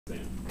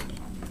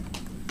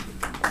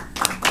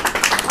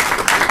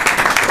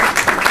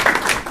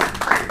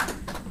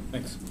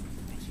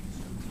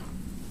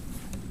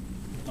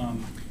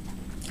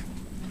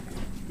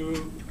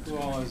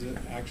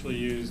actually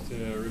used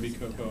Ruby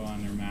Cocoa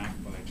on their Mac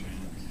by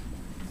chance?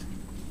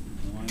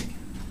 One?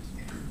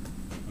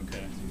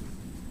 Okay.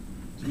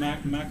 So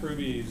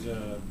MacRuby's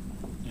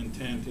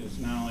intent is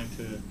not only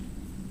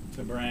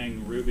to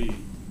bring Ruby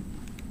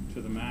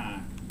to the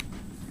Mac,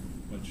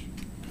 which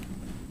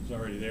is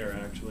already there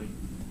actually,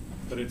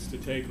 but it's to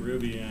take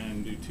Ruby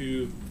and do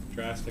two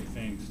drastic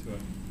things to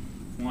it.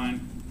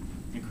 One,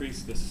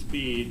 increase the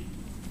speed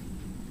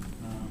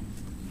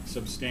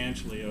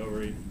substantially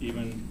over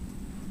even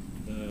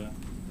the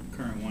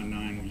current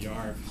 1.9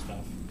 YARV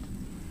stuff.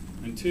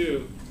 And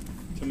two,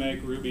 to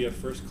make Ruby a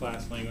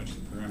first-class language to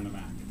program the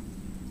Mac.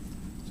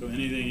 So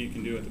anything you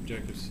can do with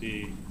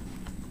Objective-C,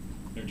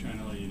 they're trying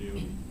to let you do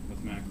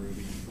with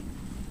MacRuby.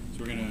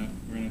 So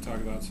we're gonna talk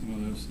about some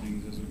of those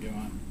things as we go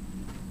on.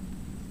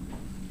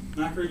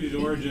 MacRuby's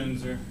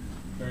origins are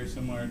very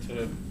similar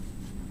to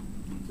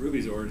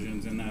Ruby's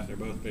origins in that they're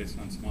both based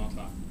on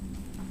Smalltalk.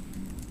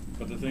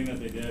 But the thing that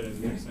they did is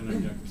mix in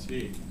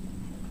Objective-C.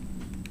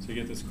 So you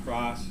get this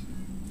cross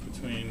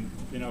between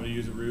being able to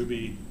use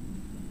Ruby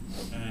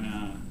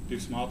and do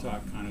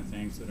Smalltalk kind of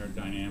things that are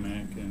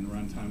dynamic and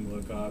runtime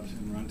lookups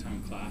and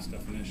runtime class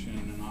definition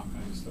and all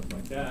kinds of stuff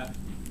like that.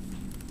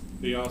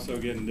 But you also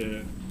get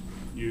to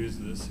use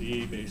the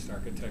C-based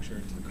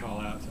architecture to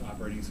call out to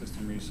operating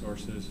system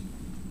resources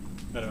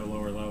at a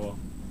lower level.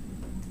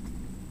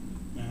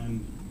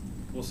 And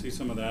we'll see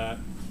some of that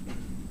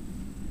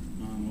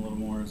a little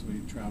more as we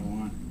travel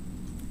on.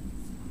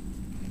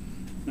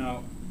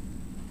 Now,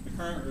 the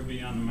current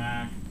Ruby on the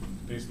Mac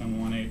is based on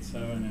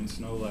 1.8.7 and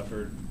Snow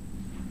Leopard,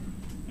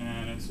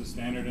 and it's a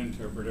standard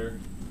interpreter.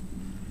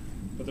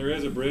 But there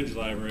is a bridge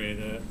library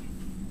that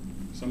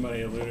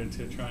somebody alluded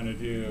to trying to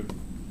do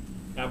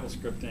Apple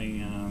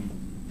scripting.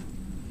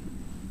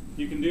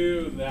 You can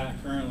do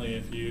that currently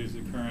if you use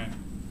the current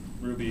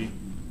Ruby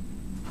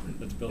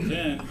that's built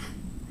in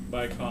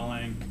by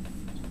calling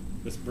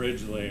this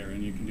bridge layer,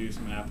 and you can do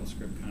some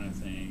AppleScript kind of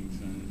things,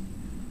 and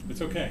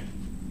it's okay.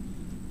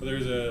 But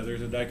there's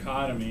a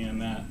dichotomy in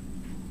that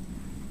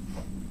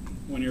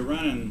when you're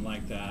running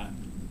like that,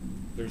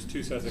 there's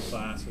two sets of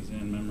classes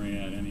in memory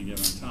at any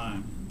given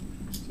time.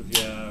 So if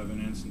you have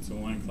an instance of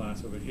one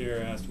class over here,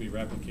 it has to be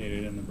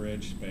replicated in the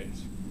bridge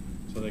space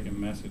so they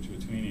can message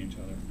between each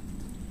other.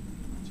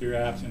 So your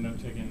apps end up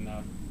taking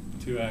up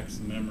 2x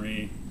the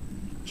memory.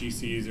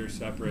 GCs are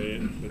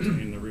separated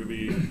between the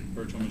Ruby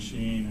virtual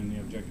machine and the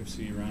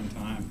Objective-C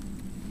runtime.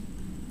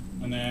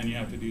 And then you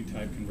have to do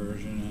type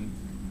conversion and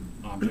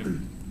object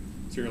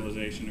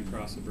serialization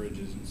across the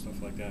bridges and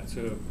stuff like that.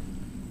 So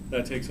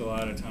that takes a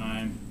lot of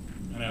time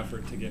and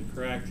effort to get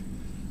correct.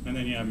 And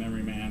then you have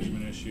memory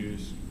management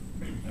issues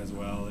as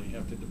well that you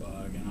have to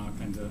debug and all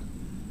kinds of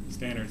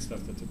standard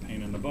stuff that's a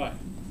pain in the butt.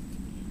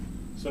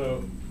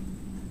 So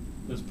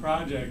this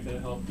project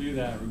that helped do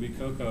that, Ruby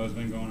Cocoa, has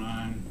been going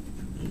on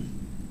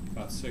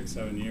about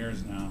 6-7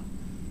 years now,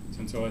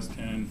 since OS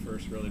 10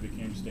 first really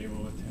became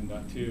stable with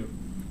 10.2.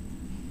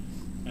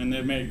 And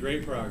they've made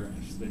great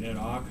progress. They did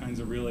all kinds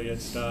of really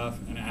good stuff,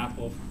 and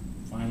Apple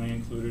finally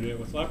included it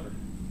with Leopard.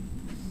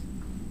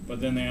 But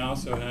then they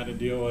also had to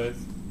deal with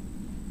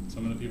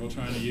some of the people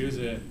trying to use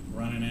it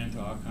running into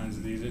all kinds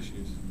of these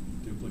issues.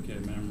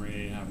 Duplicate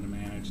memory, having to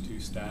manage two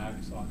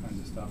stacks, all kinds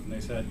of stuff. And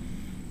they said,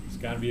 there's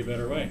got to be a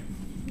better way.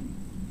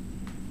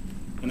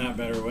 And that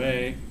better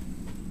way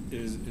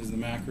is the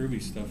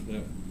MacRuby stuff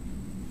that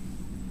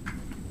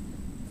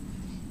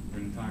we're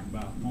going to talk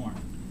about more.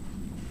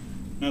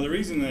 Now the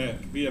reason that it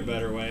could be a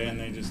better way, and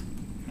they just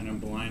kind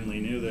of blindly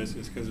knew this,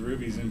 is because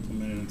Ruby's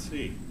implemented in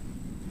C.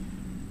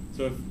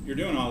 So if you're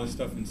doing all this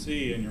stuff in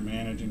C and you're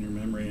managing your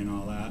memory and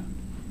all that,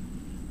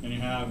 and you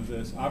have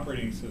this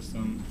operating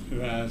system who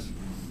has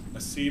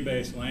a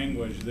C-based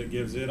language that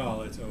gives it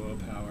all its OO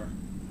power,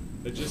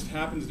 that just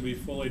happens to be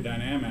fully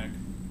dynamic,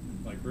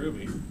 like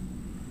Ruby,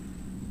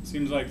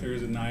 seems like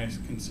there's a nice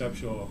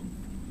conceptual,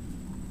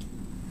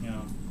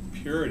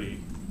 purity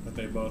that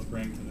they both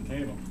bring to the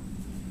table.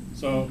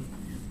 So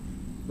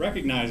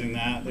recognizing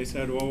that, they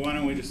said, well, why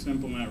don't we just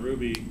implement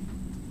Ruby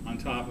on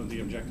top of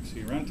the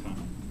Objective-C runtime?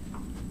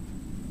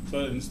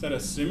 So that instead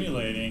of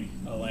simulating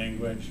a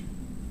language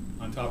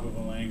on top of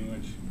a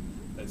language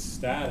that's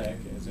static,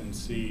 as in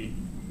C,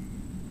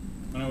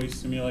 why don't we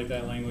simulate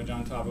that language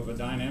on top of a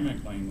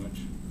dynamic language?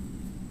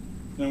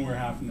 Then we're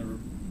having to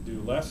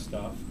do less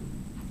stuff.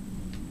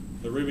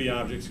 The Ruby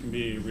objects can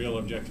be real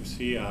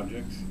Objective-C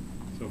objects.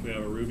 So if we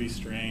have a Ruby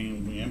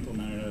string, we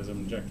implement it as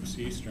an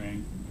Objective-C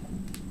string,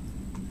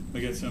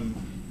 we get some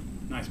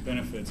nice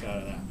benefits out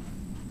of that.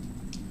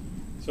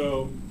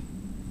 So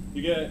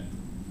you get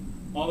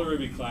all the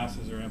Ruby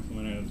classes are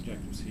implemented as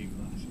Objective-C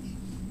classes.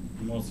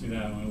 And we'll see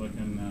that when we look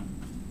in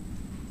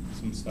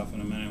some stuff in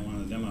a minute, one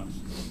of the demos.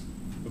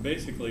 But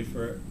basically,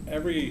 for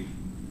every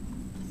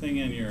thing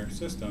in your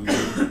system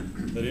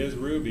that is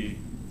Ruby,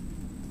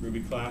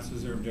 Ruby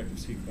classes are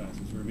Objective-C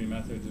classes. Ruby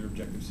methods are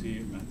Objective-C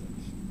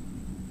methods.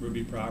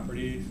 Ruby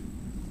properties,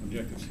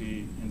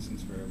 Objective-C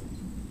instance variables.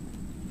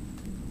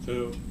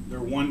 So they're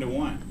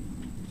one-to-one.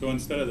 So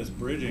instead of this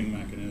bridging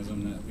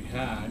mechanism that we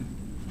had,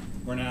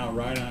 we're now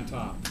right on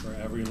top for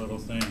every little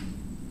thing.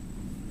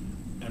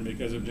 And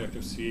because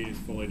Objective-C is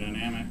fully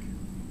dynamic,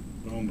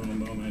 boom,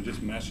 boom, boom, and it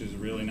just meshes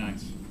really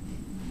nice.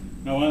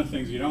 Now, one of the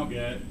things you don't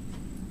get is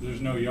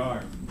there's no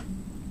yard.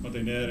 What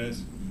they did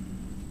is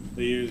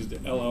they used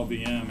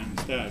LLVM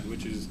instead,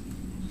 which is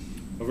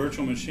a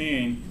virtual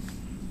machine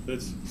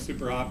that's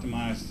super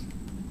optimized,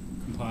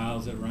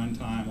 compiles at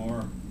runtime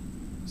or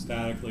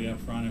statically up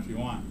front if you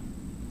want.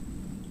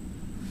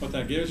 What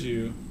that gives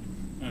you,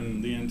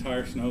 and the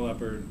entire Snow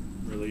Leopard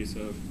release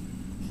of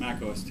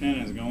macOS 10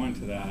 is going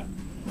to that,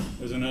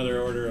 there's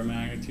another order of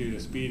magnitude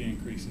of speed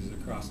increases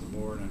across the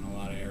board in a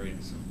lot of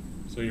areas.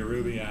 So your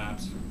Ruby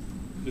apps,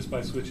 just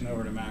by switching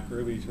over to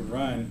MacRuby to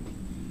run,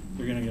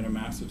 you're going to get a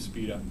massive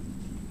speed up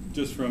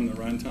just from the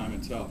runtime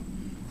itself.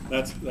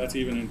 That's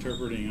even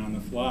interpreting on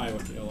the fly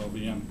with the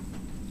LLVM.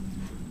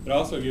 It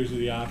also gives you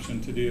the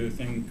option to do a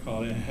thing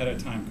called ahead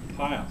of time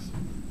compiles.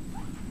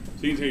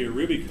 So you can take your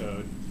Ruby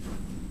code,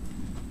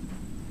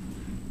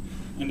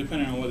 and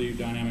depending on whether you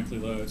dynamically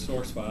load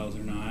source files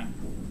or not,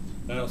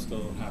 that'll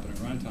still happen at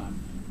runtime.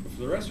 But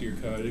for the rest of your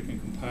code, it can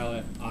compile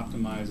it,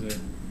 optimize it,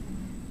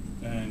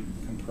 and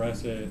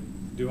compress it,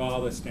 do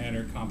all the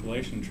standard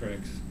compilation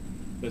tricks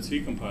that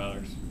C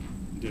compilers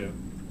do.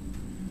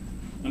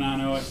 And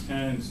on OS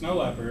 10 Snow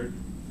Leopard,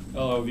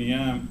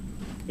 LLVM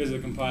is the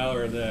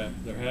compiler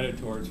that they're headed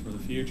towards for the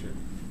future.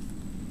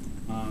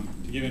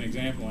 To give you an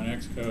example, in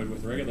Xcode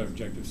with regular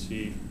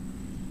Objective-C,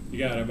 you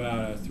got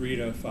about a 3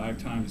 to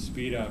 5 times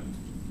speed up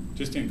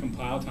just in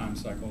compile time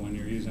cycle when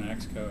you're using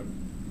Xcode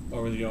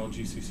over the old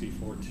GCC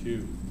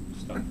 4.2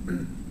 stuff.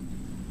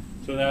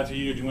 So that's a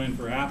huge win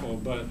for Apple,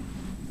 but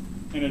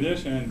in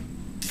addition,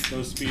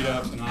 those speed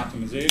ups and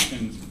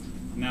optimizations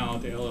now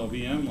at the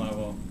LLVM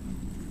level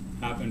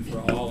happen for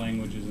all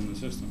languages in the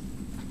system,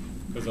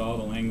 because all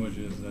the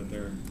languages that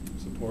they're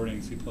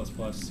supporting, C++,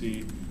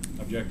 C,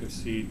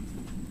 Objective-C,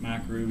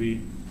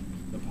 MacRuby,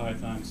 the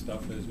Python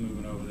stuff is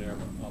moving over there,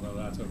 although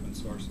that's open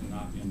source and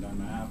not being done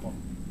by Apple.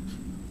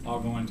 All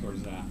going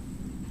towards that,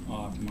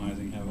 all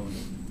optimizing heavily.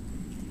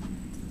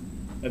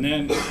 And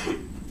then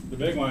the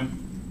big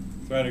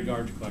one, threaded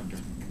garbage collector.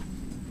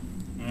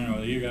 I don't know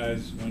whether you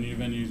guys, when you've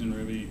been using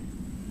Ruby,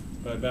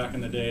 but back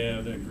in the day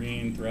of the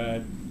green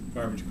thread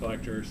garbage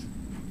collectors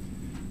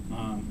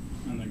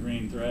and the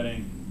green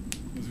threading,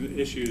 there's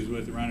issues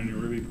with running your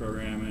Ruby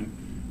program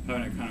and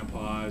having it kind of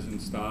pause and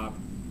stop.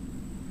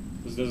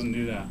 This doesn't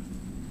do that.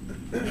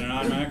 And it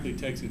automatically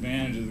takes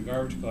advantage of the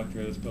garbage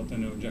collector that's built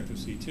into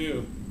Objective-C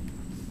 2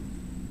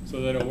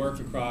 so that it'll work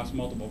across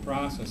multiple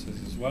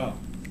processes as well.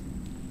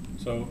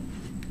 So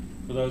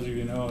for those of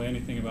you who know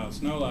anything about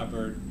Snow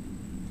Leopard,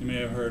 you may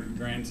have heard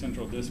Grand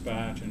Central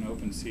Dispatch and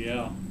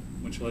OpenCL,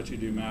 which lets you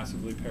do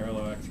massively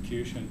parallel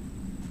execution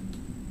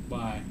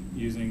by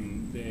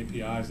using the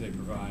APIs they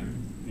provide,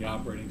 the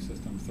operating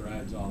system,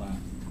 threads, all that.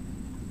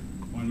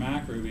 When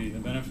MacRuby, the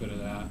benefit of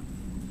that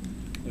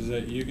is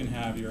that you can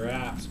have your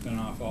app spin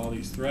off all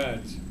these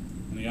threads,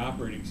 and the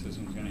operating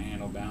system is going to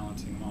handle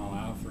balancing them all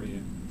out for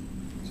you.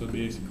 So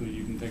basically,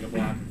 you can take a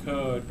block of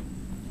code,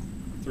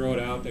 throw it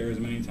out there as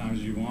many times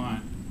as you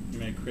want. You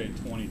may create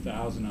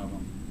 20,000 of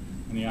them,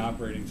 and the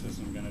operating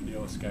system is going to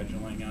deal with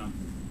scheduling them,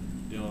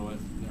 deal with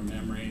their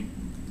memory,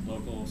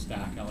 local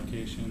stack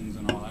allocations,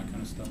 and all that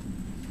kind of stuff.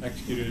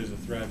 Execute it as a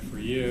thread for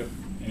you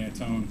in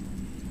its own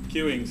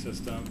queuing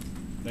system,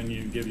 then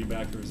you give you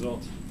back the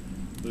results.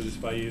 So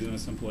just by using a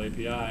simple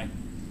API,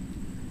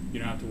 you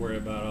don't have to worry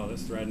about all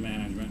this thread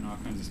management and all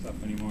kinds of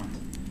stuff anymore.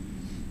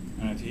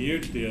 And it's a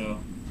huge deal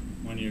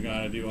when you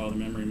got to do all the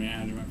memory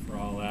management for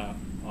all that,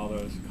 all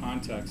those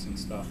contexts and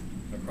stuff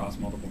across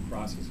multiple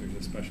processors,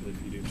 especially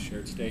if you do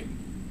shared state,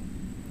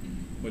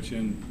 which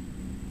in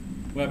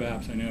web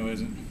apps I know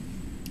isn't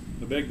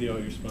the big deal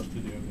you're supposed to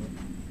do,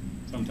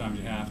 but sometimes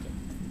you have to.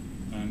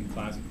 And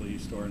classically, you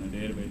store in a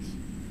database.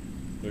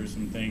 There's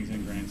some things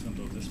in Grand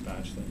Central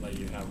Dispatch that let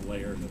you have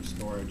layers of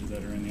storage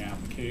that are in the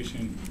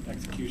application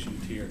execution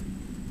tier.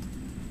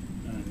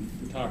 And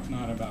the talk's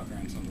not about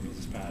Grand Central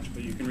Dispatch,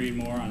 but you can read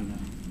more on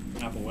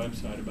the Apple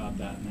website about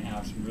that, and they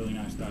have some really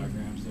nice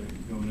diagrams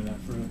that go into that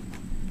further.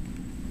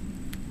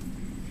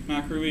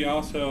 MacRuby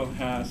also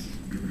has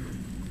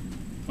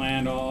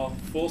planned all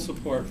full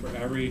support for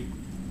every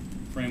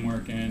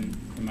framework in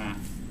the Mac.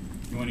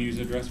 You want to use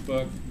Address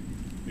Book,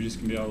 you're just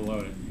going to be able to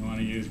load it. You want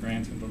to use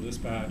Grand Central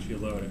Dispatch, you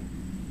load it.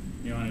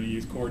 You want to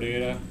use Core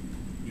Data,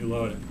 you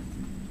load it.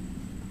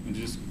 And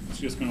it's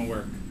just going to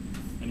work.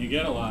 And you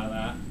get a lot of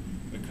that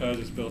because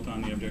it's built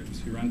on the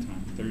Objective-C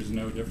runtime. There's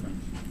no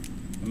difference.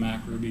 The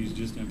MacRuby is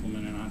just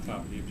implemented on top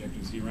of the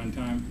Objective-C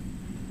runtime,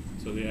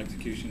 so the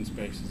execution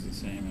space is the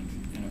same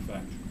in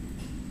effect.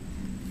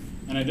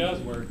 And it does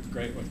work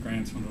great with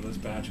Grand Central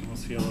Dispatch, and we'll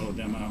see a little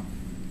demo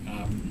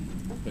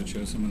that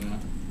shows some of that.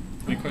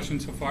 Any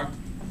questions so far?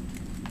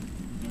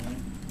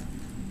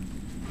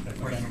 A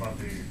question about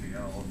the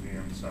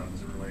LLVM stuff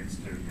as it relates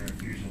to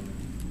Fusion,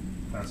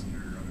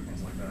 Passenger, other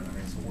things like that. I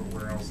mean, so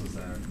where else is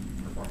that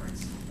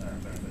performance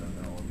benefit of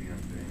LLVM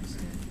being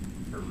seen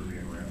for Ruby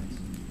on Rails?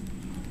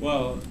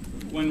 Well,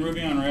 when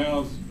Ruby on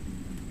Rails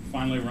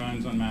finally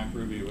runs on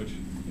MacRuby, which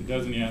it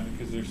doesn't yet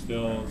because they're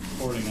still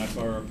porting. That's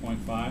why we're at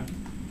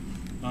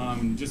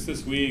 0.5. Just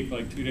this week,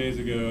 like 2 days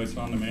ago, it's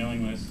on the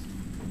mailing list.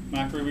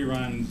 MacRuby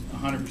runs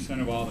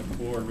 100% of all the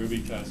core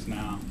Ruby tests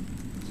now.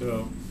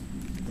 So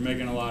we're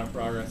making a lot of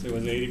progress. It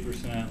was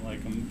 80%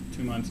 like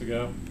 2 months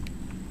ago.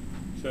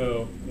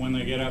 So when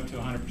they get up to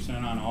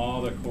 100% on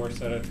all the core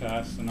set of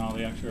tests and all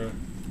the extra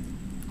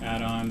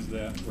add-ons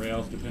that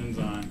Rails depends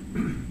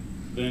on,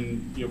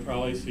 then you'll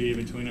probably see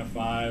between a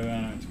 5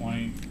 and a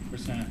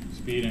 20%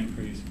 speed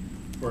increase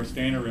for a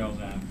standard Rails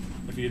app.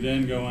 If you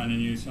then go in and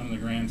use some of the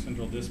Grand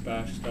Central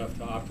Dispatch stuff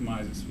to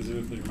optimize it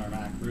specifically for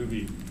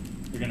MacRuby,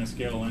 you're going to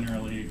scale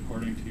linearly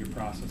according to your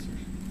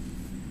processors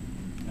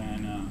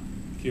and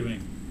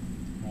queuing,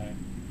 right?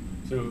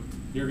 So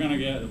you're going to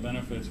get the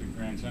benefits of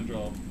Grand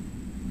Central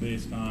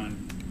based on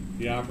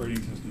the operating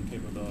system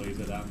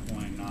capabilities at that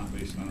point, not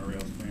based on a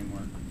Rails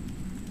framework,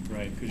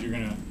 right? Because you're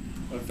going to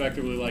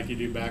effectively, like you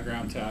do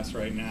background tasks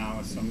right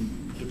now,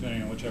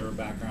 depending on whichever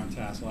background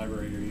task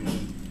library you're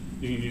using,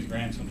 you can use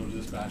Grand Central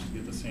Dispatch to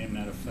get the same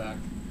net effect,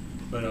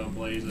 but it'll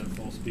blaze at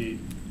full speed.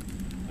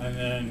 And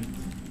then,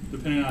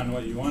 depending on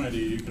what you want to do,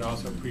 you could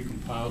also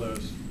pre-compile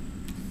those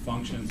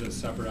functions as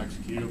separate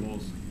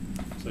executables,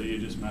 so you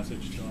just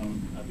message to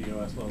them at the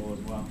OS level as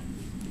well.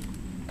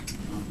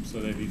 So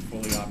they'd be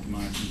fully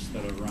optimized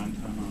instead of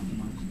runtime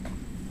optimized.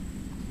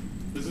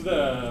 This is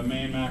the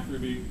main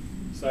MacRuby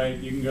site.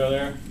 You can go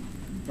there.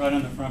 Right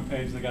on the front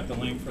page, they got the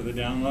link for the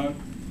download.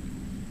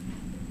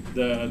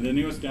 The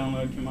newest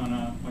download came on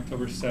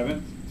October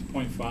 7th. It's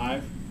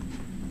 0.5.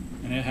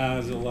 And it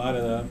has a lot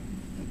of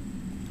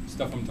the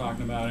stuff I'm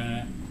talking about in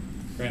it.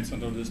 Grand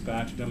Central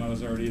Dispatch demo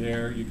is already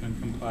there. You can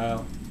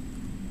compile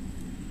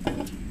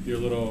your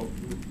little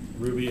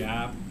Ruby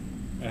app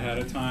ahead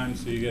of time,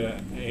 so you get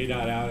an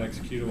A.out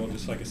executable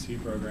just like a C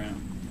program,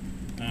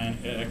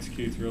 and it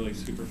executes really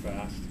super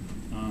fast.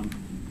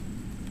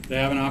 They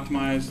haven't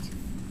optimized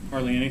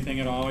hardly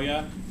anything at all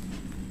yet,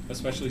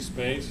 especially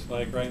space.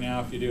 Like right now,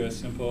 if you do a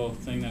simple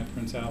thing that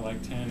prints out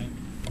like 10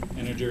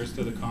 integers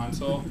to the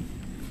console,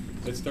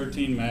 it's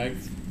 13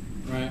 megs,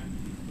 right?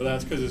 But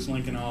that's because it's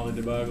linking all the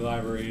debug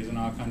libraries and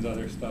all kinds of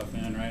other stuff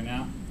in right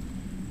now.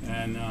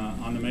 And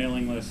on the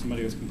mailing list,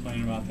 somebody was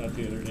complaining about that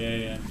the other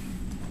day, and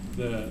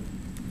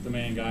the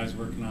main guys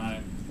working on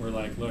it were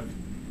like, look,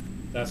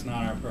 that's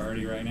not our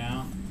priority right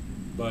now,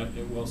 but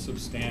it will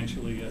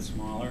substantially get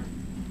smaller.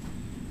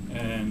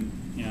 And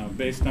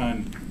based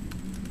on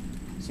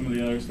some of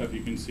the other stuff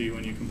you can see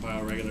when you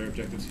compile regular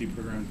Objective-C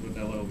programs with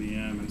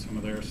LLVM and some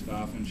of their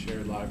stuff and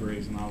shared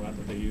libraries and all that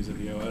they use at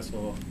the OS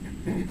level,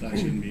 that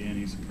shouldn't be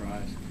any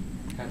surprise.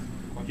 Okay.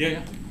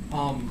 Yeah.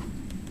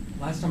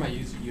 Last time I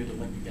used it, you had to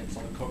link against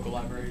all the Cocoa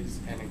libraries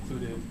and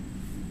included,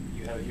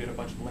 you had a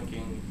bunch of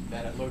linking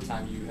that at load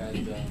time you had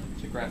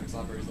the graphics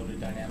libraries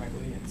loaded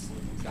dynamically and slow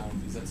things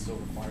down. Is that still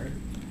required?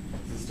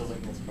 Is it still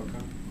linked against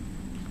Cocoa?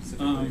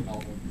 Specifically, all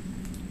of them?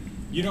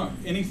 You don't,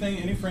 any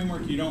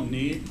framework you don't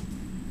need,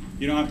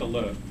 you don't have to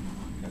load.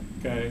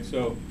 Okay,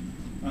 so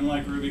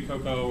unlike Ruby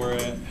Cocoa where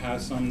it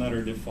has some that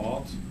are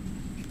defaults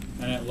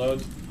and it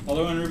loads,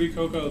 although in Ruby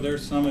Cocoa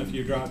there's some, if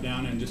you drop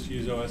down and just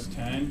use OS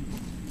 10,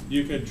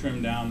 you could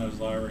trim down those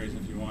libraries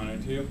if you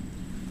wanted to.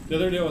 The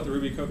other deal with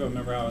Ruby Cocoa,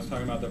 remember I was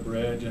talking about the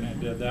bridge and it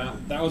did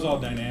that? That was all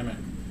dynamic.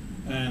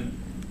 And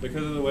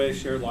because of the way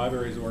shared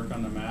libraries work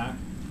on the Mac,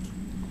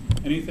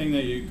 anything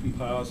that you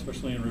compile,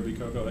 especially in Ruby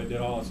Cocoa, it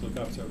did all its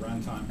lookups at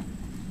runtime.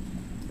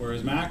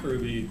 Whereas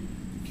MacRuby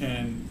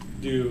can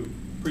do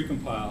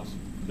precompiles,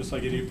 just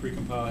like you do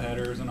precompile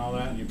headers and all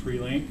that, and you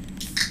pre-link.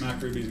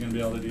 MacRuby is going to be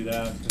able to do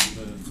that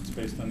because it's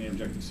based on the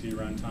Objective-C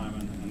runtime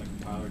and the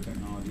compiler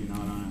technology, not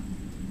on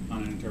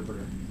an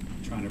interpreter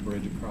trying to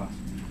bridge across.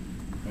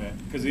 Right?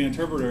 Because the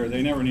interpreter,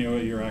 they never knew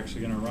what you were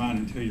actually going to run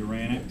until you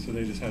ran it, so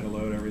they just had to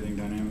load everything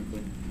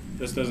dynamically.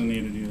 This doesn't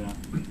need to do that.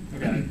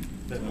 Okay.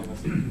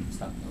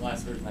 The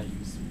last version I used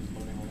was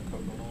loading all the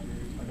Cocoa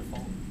libraries by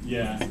default.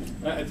 Yeah.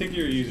 I think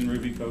you're using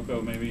Ruby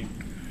Cocoa, maybe.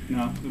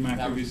 No, the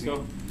MacRuby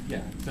still?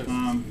 Yeah. So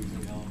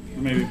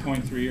maybe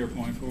 0.3 or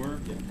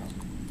 0.4? Yeah,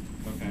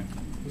 probably. Okay.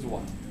 It was a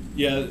while.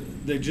 Yeah,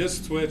 they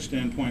just switched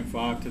in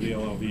 0.5 to the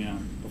LLVM.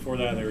 Before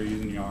that, they were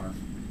using YARV.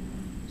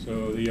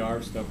 So the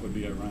YARV stuff would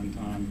be at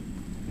runtime,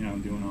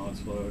 doing all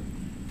its load.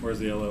 Whereas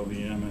the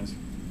LLVM is,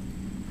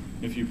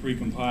 if you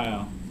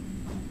pre-compile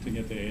to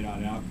get the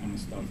A.out kind of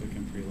stuff, it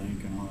can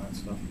pre-link and all that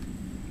stuff.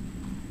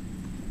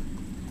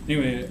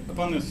 Anyway, up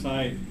on this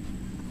site,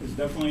 there's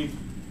definitely,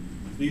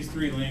 these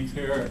 3 links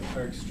here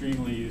are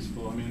extremely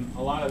useful. I mean,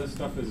 a lot of this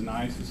stuff is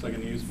nice. It's like a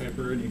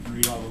newspaper, and you can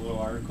read all the little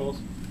articles.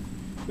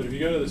 But if you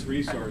go to this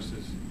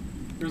resources,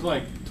 there's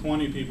like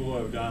 20 people who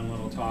have done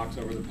little talks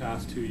over the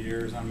past 2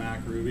 years on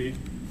MacRuby.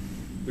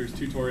 There's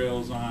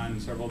tutorials on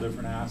several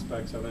different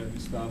aspects of it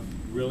and stuff.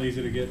 Real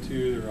easy to get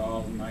to. They're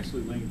all nicely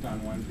linked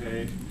on one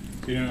page.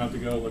 So you don't have to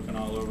go looking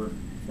all over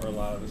for a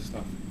lot of this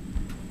stuff.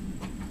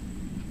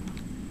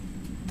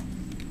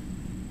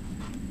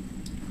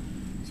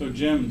 So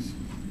gems.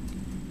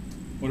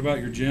 What about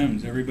your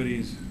gems?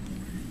 Everybody's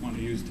wanting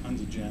to use tons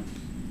of gems.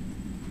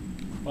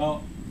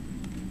 Well,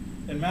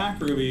 in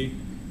MacRuby,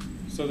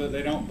 so that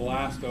they don't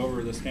blast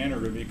over the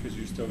standard Ruby, because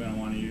you're still going to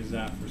want to use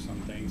that for some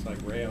things like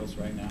Rails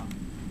right now.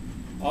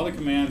 All the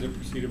commands are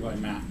preceded by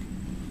Mac.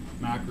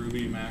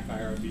 MacRuby,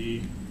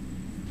 MacIRB,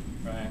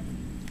 right?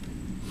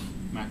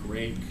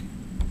 MacRake,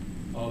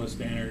 all the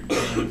standard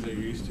commands that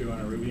you're used to on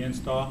a Ruby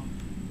install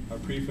are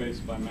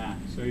prefaced by Mac.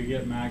 So you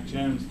get Mac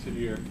gems to do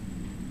your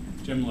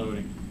gem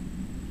loading.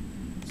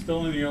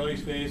 Still in the early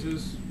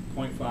phases,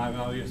 0.5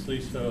 obviously,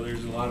 so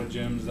there's a lot of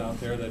gems out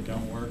there that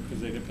don't work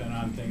because they depend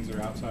on things that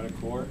are outside of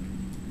core.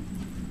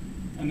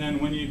 And then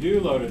when you do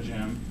load a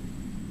gem,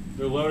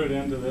 they're loaded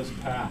into this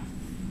path.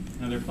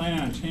 Now they're planning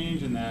on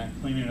changing that,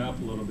 cleaning it up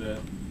a little bit,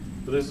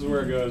 but this is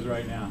where it goes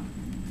right now.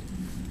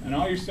 And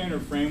all your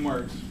standard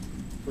frameworks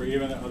for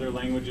even the other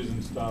languages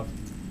and stuff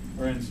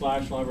are in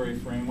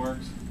 /library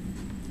frameworks.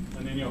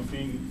 And then you'll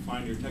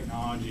find your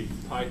technology,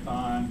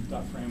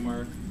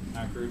 Python.framework,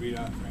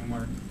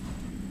 MacRuby.framework,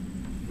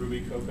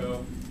 Ruby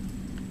Cocoa.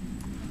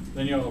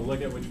 Then you'll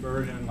look at which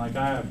version, like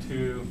I have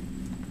 2.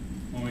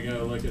 When we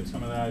go look at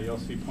some of that, you'll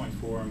see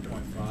 0.4 and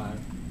 0.5.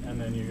 And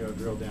then you go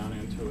drill down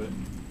into it.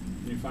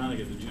 And you finally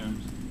get the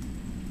gems.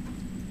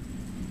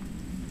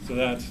 So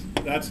that's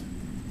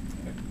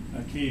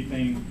a key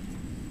thing.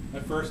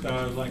 At first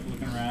I was like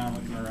looking around,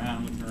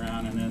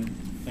 and then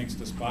thanks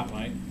to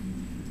Spotlight,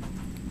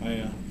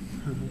 I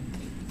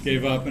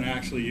gave up and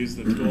actually used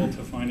the tool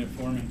to find it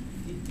for me.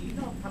 Do you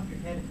know off the top of your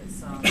head if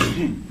it's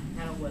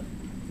kind of what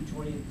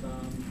majority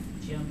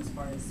of gem as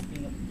far as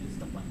being able to do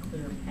stuff like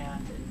clear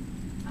path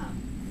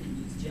and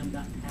use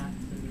gem.path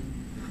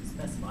to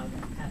specify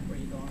that path where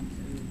you're going to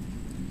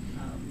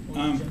pull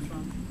the gems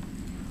from?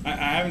 I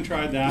haven't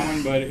tried that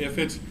one, but if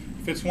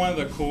it's one of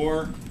the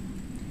core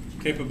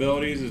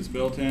capabilities that's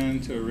built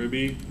into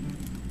Ruby,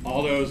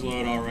 all those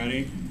load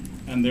already,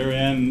 and they're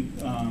in.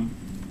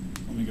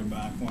 Let me go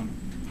back one.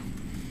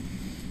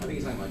 I think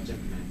he's talking about gem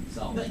command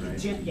itself, right?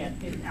 Gem, yeah.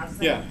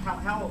 Yeah.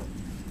 How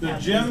The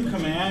gem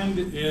command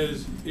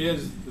is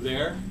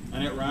there,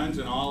 and it runs,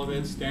 and all of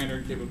its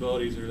standard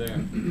capabilities are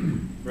there.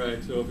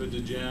 Right, so if it's a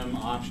gem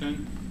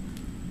option,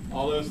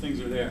 all those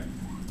things are there.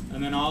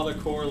 And then all the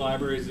core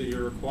libraries that you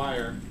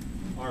require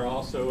are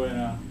also in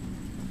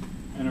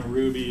a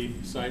Ruby,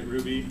 site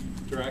Ruby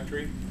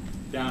directory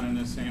down in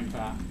this same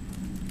path.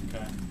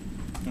 Okay.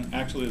 And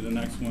actually the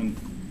next one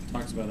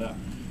talks about that.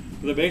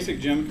 The basic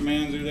gem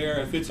commands are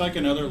there. If it's like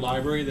another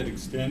library that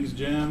extends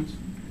gems,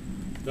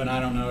 then I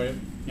don't know it.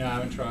 Yeah, I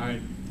haven't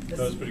tried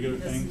those particular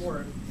things. This is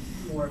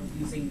more of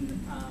using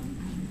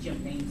gem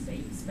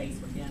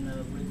namespace within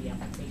a Ruby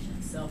application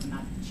itself, and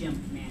not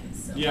gem command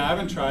itself. Yeah, I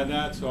haven't tried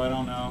that, so I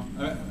don't know.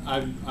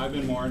 I've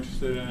been more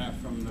interested in it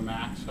from the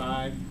Mac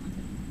side,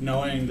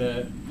 knowing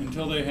that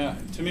until it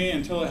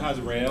has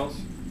Rails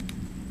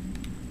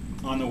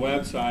on the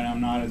website,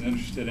 I'm not as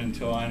interested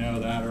until I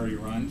know that already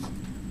runs.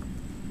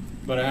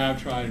 But I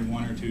have tried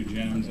 1 or 2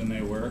 gems and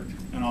they worked,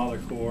 and all the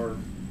core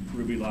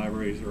Ruby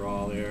libraries are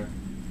all there.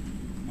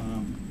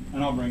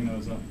 And I'll bring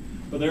those up.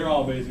 But they're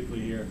all basically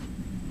here,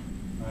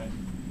 right?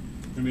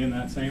 Gonna be in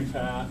that same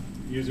path,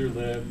 user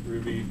lib,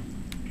 Ruby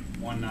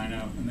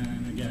 190, and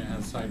then again it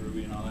has site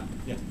Ruby and all that.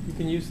 Yeah. You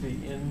can use the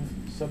in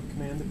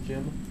subcommand of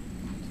gem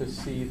to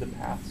see the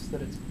paths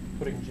that it's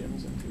putting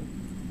gems into.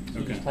 So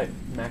you just type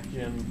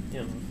macgem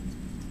in,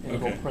 and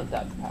it will print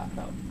that path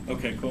out.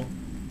 Okay, cool.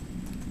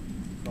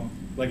 Cool.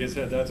 Like I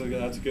said, that's a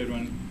good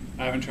one.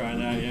 I haven't tried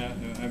that yet.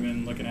 I've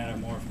been looking at it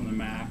more from the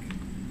Mac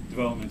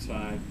development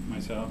side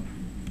myself.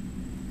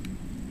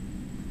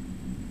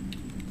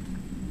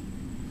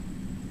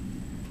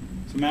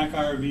 So Mac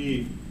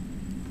IRB,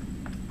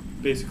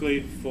 basically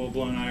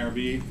full-blown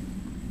IRB,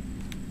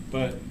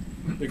 but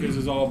because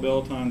it's all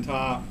built on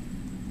top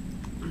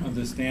of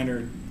the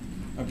standard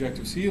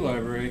Objective-C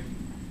library,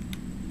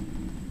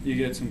 you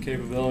get some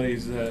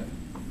capabilities that,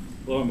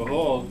 lo and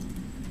behold,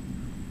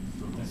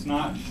 it's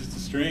not just a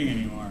string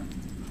anymore.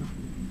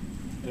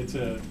 It's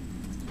a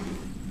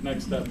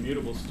next step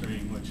mutable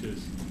string, which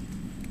is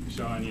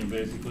showing you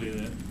basically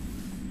that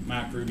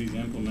MacRuby's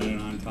implemented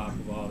on top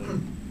of all the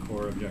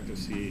core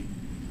Objective-C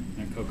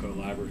and Cocoa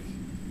libraries.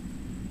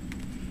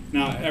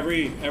 Now,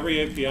 every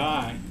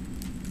API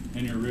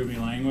in your Ruby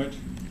language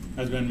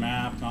has been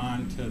mapped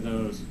onto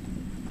those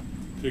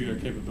particular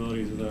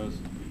capabilities of those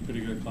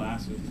particular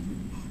classes.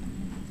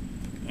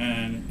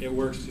 And it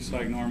works just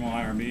like normal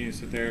IRB. You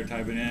sit there,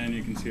 type it in,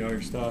 you can see all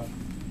your stuff.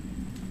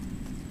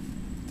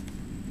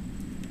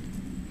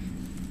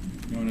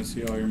 You want to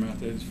see all your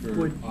methods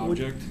for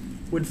object?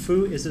 Would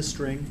foo is a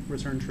string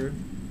return true?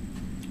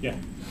 Yeah.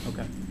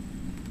 Okay.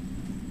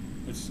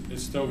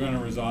 It's still going to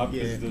resolve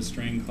because Yeah. the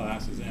string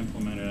class is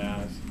implemented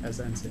as As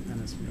NS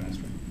Right.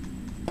 string.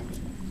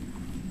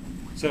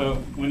 So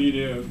when you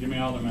do, give me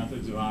all the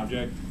methods of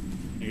object,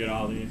 you get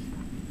all these.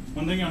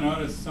 One thing you'll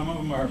notice, some of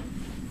them are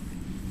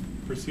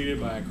preceded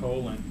by a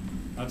colon.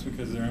 That's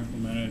because they're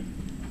implemented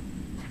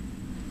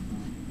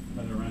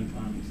by the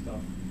runtime and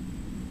stuff.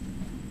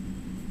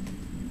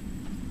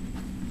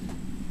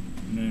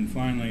 And then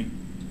finally,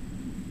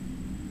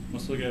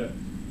 let's look at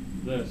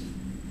this.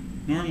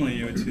 Normally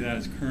you would see that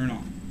as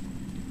kernel.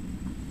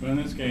 But in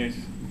this case,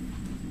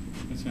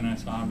 it's an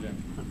S object.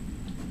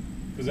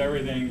 Because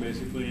everything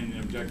basically in the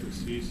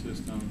Objective-C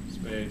system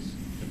space,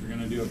 if you're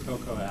going to do a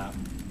COCO app,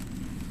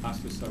 has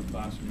to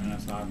subclass from an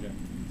S object.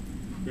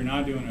 If you're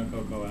not doing a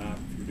COCO app,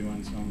 if you're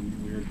doing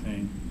some weird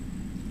thing,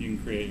 you can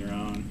create your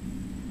own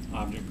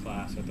object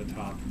class at the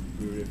top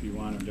root if you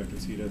want.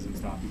 Objective-C doesn't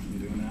stop you from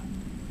doing that.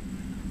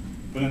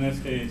 But in this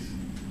case,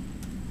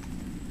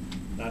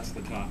 that's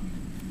the top.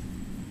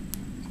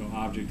 So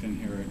object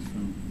inherits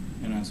from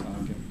an S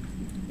object.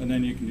 And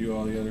then you can do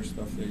all the other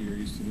stuff that you're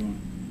used to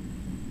doing.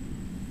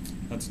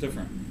 That's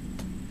different.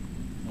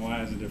 And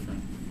why is it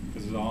different?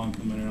 Because it's all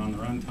implemented on the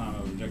runtime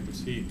of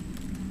Objective-C.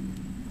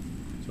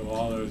 So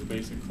all those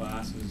basic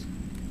classes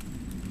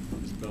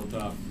is built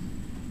up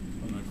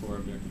from the core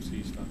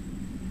Objective-C stuff.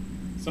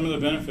 Some of the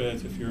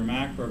benefits, if you're a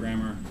Mac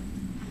programmer,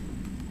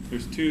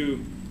 there's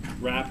two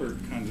wrapper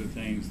kinds of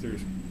things.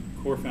 There's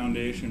Core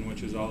Foundation,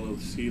 which is all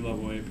the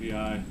C-level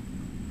API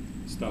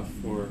stuff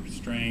for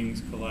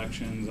strings,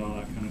 collections, all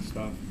that kind of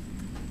stuff.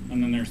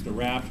 And then there's the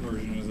wrapped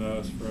version of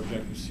those for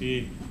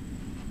Objective-C,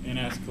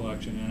 NS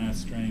collection,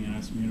 NS string,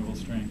 NS mutable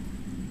string.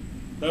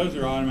 Those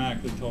are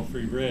automatically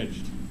toll-free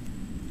bridged.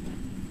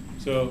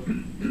 So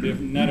the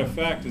net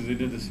effect is they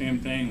did the same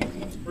thing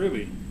with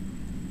Ruby.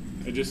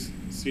 It just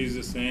sees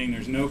this thing.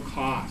 There's no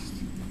cost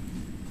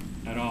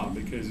at all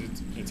because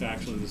it's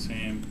actually the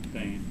same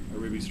thing. A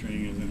Ruby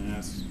string is an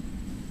S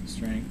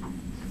string.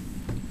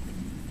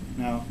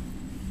 Now,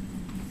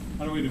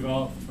 how do we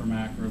develop for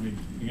MacRuby?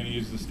 You're going to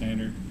use the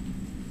standard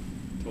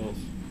tools.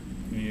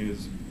 You're going to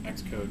use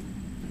Xcode.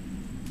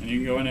 And you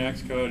can go into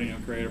Xcode and you'll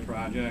create a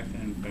project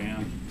and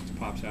bam, it just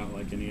pops out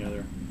like any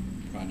other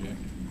project.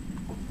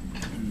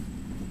 And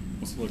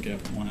let's look at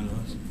one of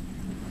those.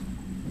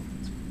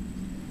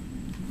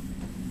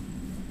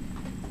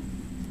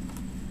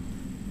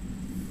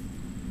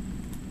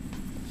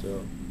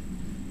 So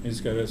you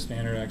just go to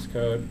standard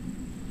Xcode,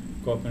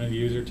 go up into the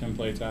user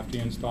templates. After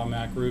you install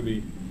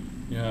MacRuby,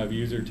 you have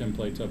user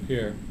templates up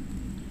here.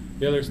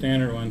 The other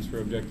standard ones for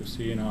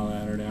Objective-C and all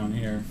that are down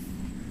here.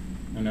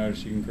 And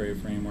notice you can create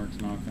frameworks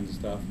and all kinds of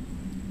stuff.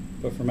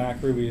 But for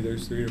MacRuby,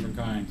 there's 3 different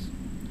kinds.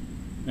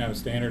 You have a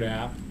standard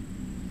app.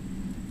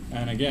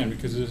 And again,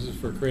 because this is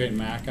for creating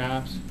Mac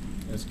apps,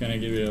 it's going to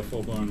give you a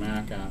full-blown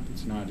Mac app.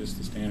 It's not just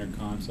a standard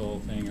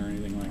console thing or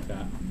anything like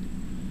that.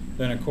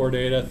 Then a core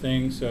data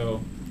thing,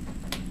 so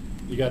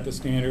you got the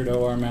standard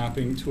OR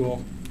mapping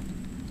tool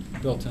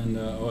built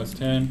into OS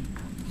X.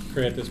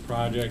 Create this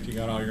project, you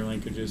got all your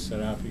linkages set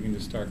up, you can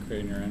just start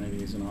creating your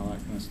entities and all that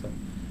kind of stuff.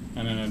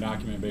 And then a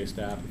document-based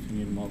app if you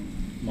need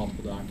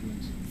multiple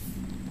documents.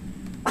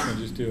 So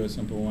just do a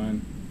simple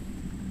one.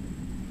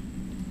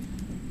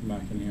 Come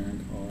back in here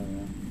and call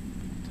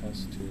it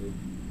test 2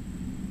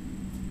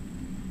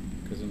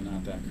 because I'm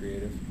not that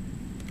creative.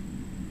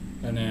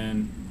 And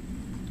then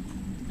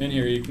in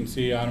here you can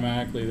see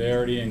automatically they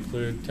already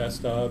include test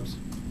stubs.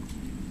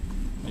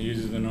 It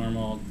uses the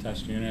normal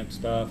test unit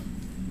stuff.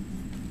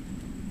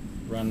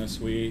 Run the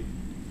suite.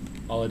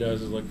 All it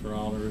does is look for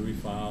all the Ruby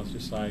files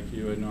just like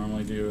you would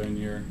normally do in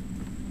your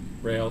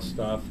Rails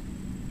stuff.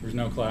 There's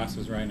no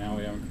classes right now,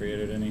 we haven't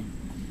created any.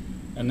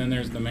 And then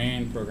there's the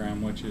main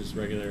program, which is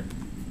regular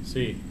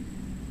C.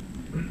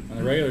 And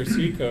the regular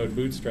C code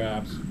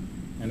bootstraps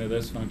into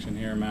this function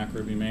here,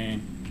 MacRuby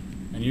main,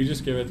 and you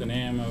just give it the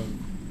name of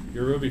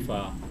your Ruby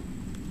file,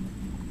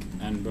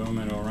 and boom,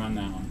 it'll run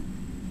that one,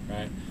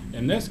 right?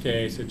 In this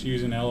case, it's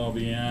using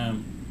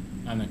LLVM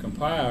and the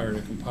compiler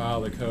to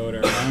compile the code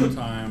at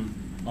runtime,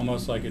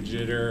 almost like a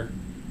jitter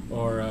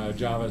or a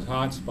Java's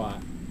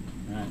hotspot,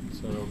 right?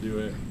 So it'll do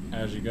it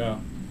as you go.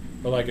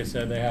 But like I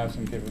said, they have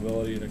some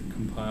capability to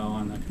compile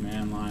on the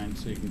command line,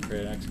 so you can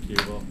create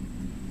executable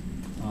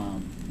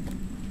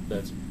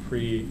that's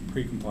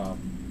pre-compiled.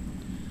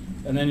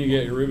 And then you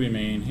get your Ruby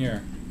main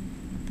here.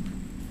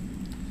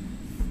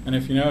 And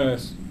if you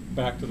notice,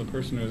 back to the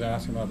person who was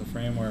asking about the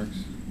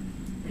frameworks,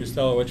 just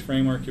tell it which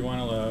framework you want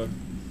to load.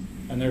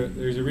 And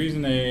there's a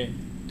reason they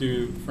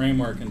do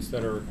framework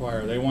instead of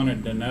require. They want to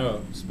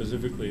denote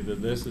specifically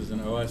that this is an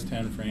OS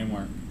X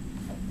framework,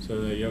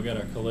 so that you'll get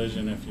a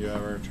collision if you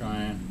ever try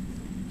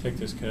and take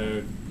this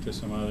code to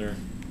some other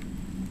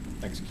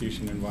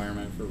execution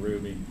environment for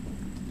Ruby.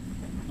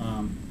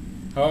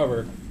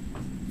 However,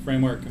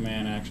 framework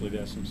command actually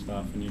does some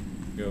stuff, and you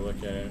can go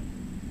look at it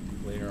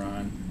later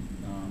on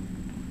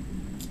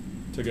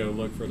to go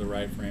look for the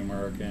right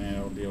framework, and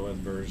it'll deal with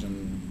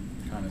version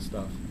kind of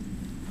stuff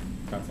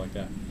like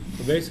that.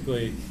 So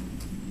basically,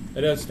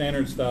 it does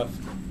standard stuff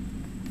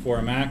for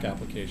a Mac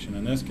application.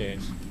 In this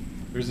case,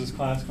 there's this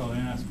class called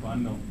NS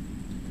Bundle.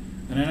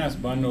 And NS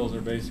bundles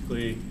are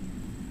basically,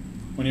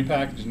 when you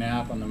package an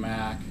app on the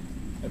Mac,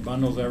 it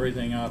bundles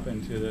everything up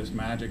into this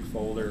magic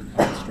folder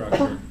kind of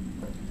structure.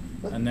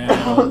 And then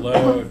it'll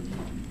load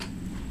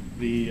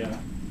the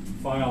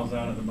files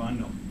out of the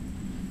bundle.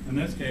 In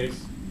this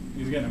case,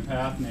 he's getting a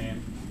path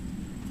name,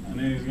 and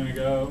then he's going to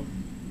go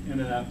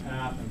into that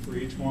path, and for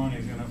each one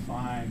he's going to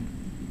find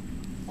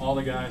all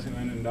the guys who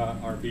end in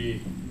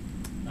 .rb,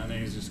 and then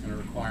he's just going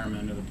to require them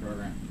into the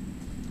program.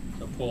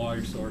 So pull all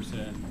your source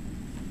in,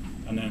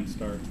 and then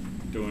start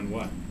doing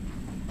what?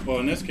 Well,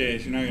 in this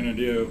case, you're not going to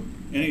do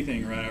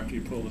anything right after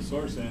you pull the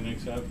source in,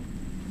 except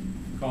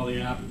call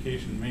the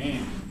application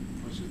main,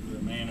 which is the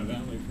main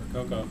event loop for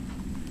Cocoa.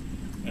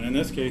 And in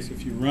this case,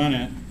 if you run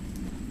it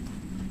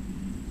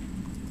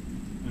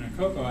in a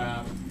Cocoa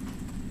app,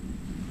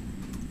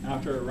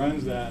 after it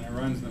runs that and it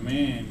runs the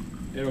main,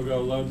 it'll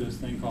go load this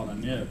thing called a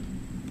nib.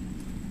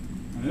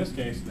 In this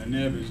case, the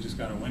nib has just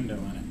got a window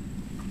in it,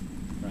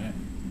 right?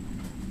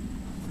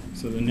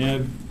 So the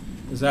nib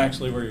is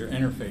actually where your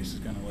interface is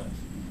going to live.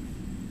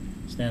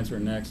 It stands for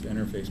Next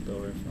Interface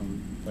Builder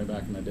from way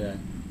back in the day.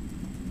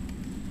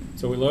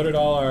 So we loaded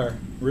all our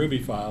Ruby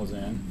files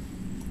in,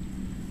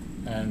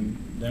 and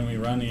then we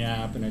run the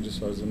app, and it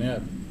just loads the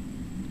nib.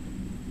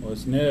 Well,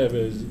 this nib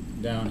is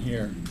down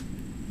here.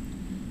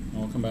 And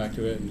we'll come back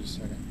to it in just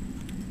a second.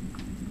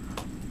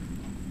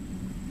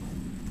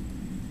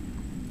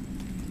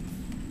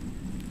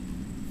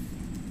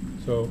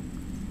 So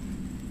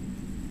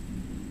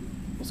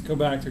let's go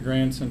back to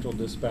Grand Central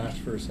Dispatch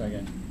for a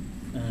second.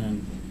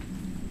 And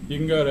you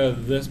can go to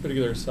this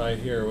particular site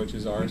here, which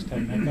is Ars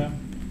Technica.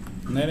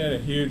 And they did a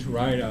huge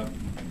write-up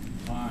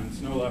on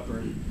Snow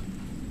Leopard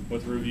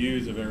with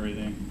reviews of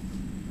everything.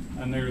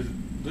 And there's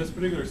this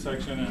particular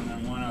section and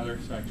then one other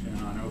section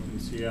on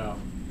OpenCL,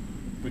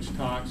 which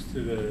talks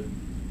to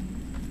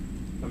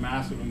the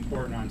massive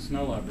importance on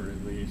Snow Leopard,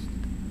 at least,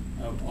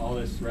 of all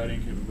this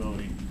threading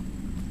capability.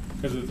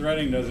 Because the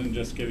threading doesn't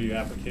just give you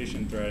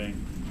application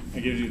threading,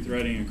 it gives you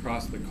threading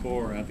across the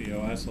core at the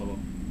OS level.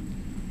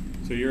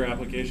 So your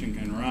application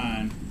can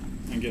run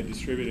and get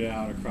distributed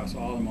out across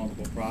all the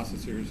multiple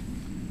processors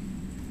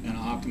and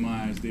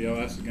optimize. The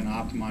OS is going to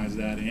optimize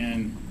that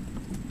in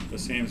the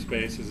same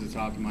space as it's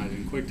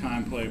optimizing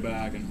QuickTime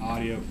playback and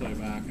audio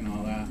playback and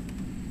all that.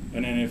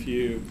 And then if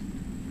you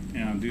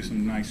do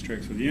some nice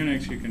tricks with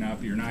Unix, you can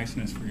up your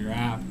niceness for your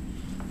app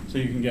so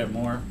you can get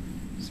more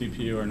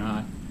CPU or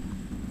not.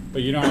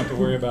 But you don't have to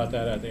worry about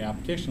that at the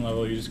application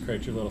level. You just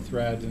create your little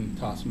threads and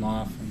toss them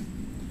off, and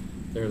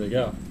there they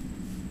go.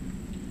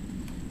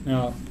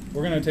 Now,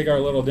 we're going to take our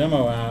little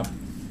demo app,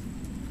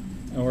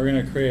 and we're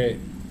going to create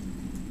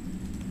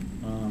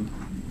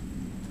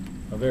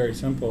a very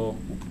simple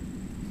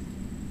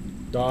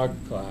dog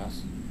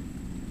class.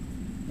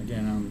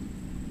 Again, I'm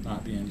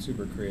not being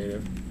super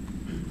creative,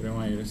 but I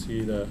want you to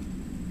see the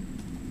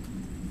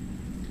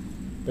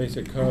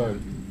basic code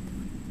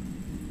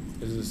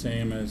is the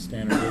same as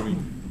standard Ruby.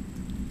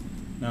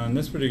 Now in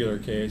this particular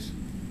case,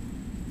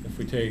 if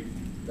we take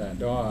that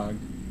dog,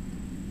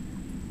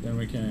 then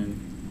we can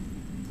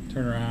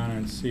turn around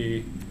and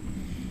see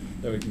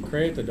that we can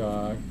create the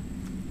dog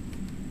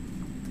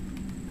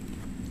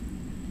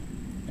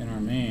in our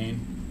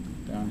main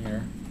down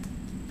here,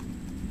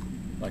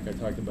 like I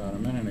talked about a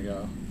minute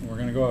ago. And we're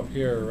going to go up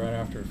here right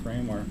after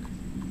framework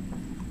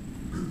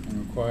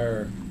and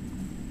require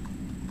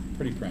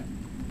pretty print.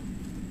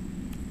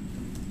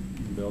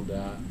 And build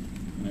that,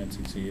 and it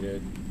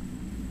succeeded.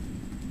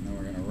 And then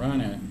we're going to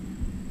run it.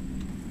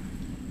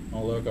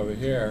 I'll look over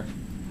here,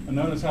 and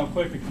notice how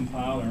quick it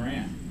compiled and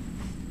ran.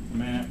 A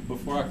minute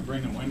before I could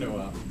bring the window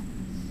up,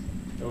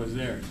 it was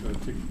there. So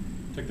it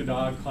took the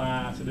dog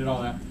class, it did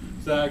all that.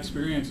 So that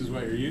experience is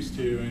what you're used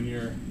to in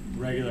your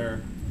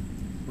regular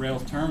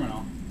Rails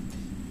terminal,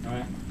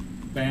 right?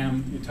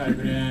 Bam, you type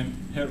it in,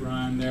 hit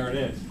run, there it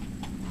is.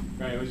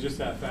 Right, it was just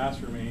that fast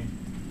for me.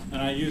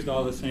 And I used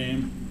all the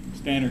same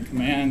standard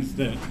commands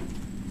that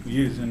we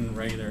use in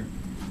regular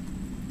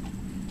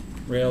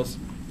Rails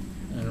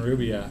and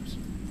Ruby apps.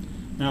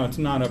 Now it's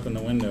not up in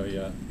the window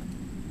yet,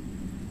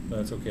 but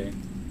that's okay.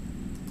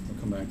 We'll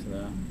come back to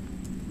that.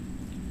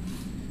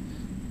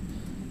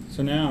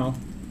 So now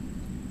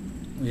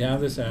we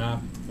have this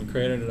app, we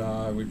created a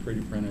dog, we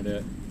pre-printed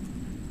it,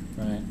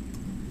 right?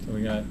 So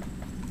we got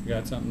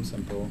something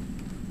simple.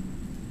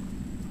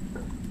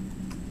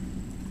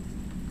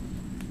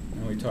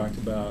 And we talked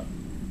about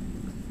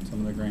some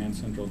of the Grand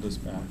Central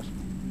Dispatch.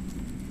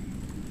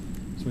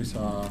 So we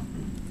saw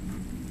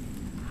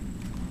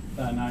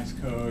that nice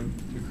code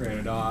to create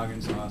a dog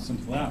and saw how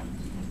simple that was.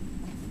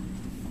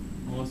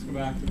 Well, let's go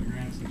back to the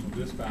Grand Central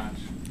Dispatch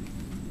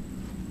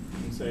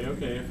and say,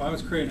 okay, if I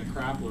was creating a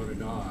crap load of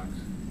dogs,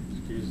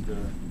 excuse the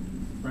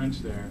French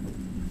there,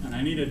 and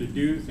I needed to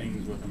do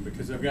things with them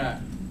because I've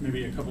got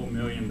maybe a couple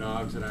million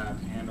dogs that I have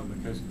to handle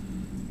because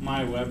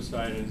my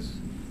website is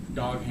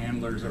Dog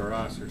Handlers or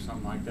Us or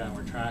something like that.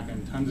 We're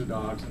tracking tons of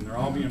dogs and they're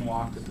all being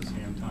walked at the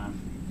same time,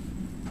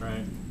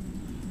 right?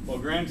 Well,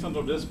 Grand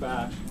Central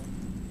Dispatch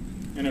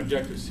in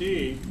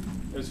Objective-C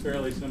is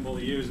fairly simple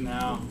to use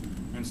now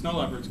in Snow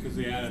Leopards because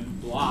they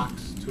added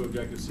blocks to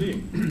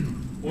Objective-C.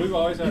 Well, we've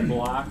always had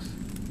blocks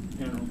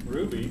in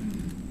Ruby,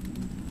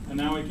 and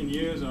now we can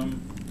use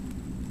them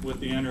with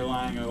the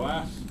underlying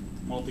OS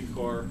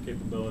multi-core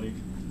capability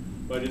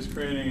by just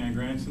creating a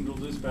Grand Central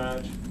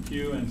Dispatch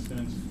queue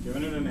instance,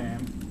 giving it a name,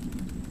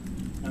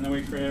 and then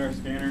we create our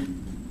standard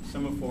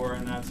semaphore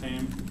in that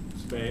same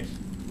space,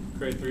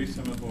 create 3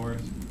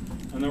 semaphores,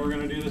 and then we're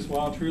going to do this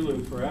while true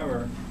loop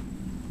forever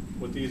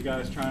with these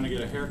guys trying to get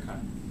a haircut.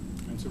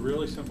 it's a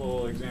really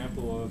simple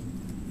example of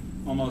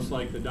almost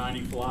like the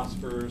dining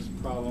philosopher's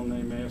problem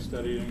they may have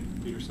studied in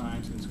computer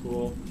science in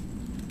school.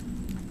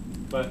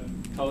 But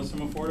tell the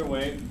semaphore to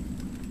wait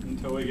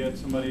until we get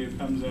somebody who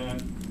comes in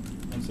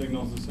and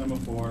signals the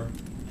semaphore,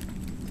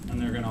 and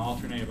they're going to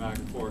alternate back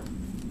and forth,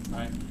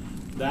 right?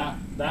 That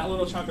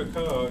little chunk of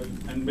code,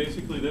 and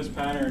basically this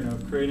pattern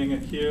of creating a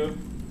queue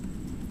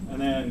and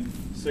then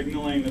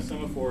signaling the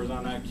semaphores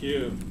on that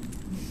queue,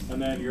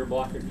 and then your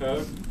block of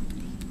code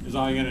is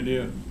all you're going to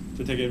do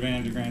to take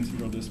advantage of Grand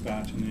Central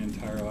Dispatch and the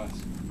entire OS.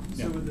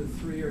 So with the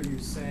 3, are you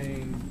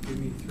saying give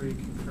me 3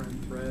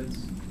 concurrent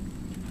threads?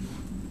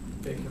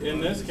 They can In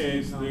run this at the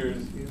same case, time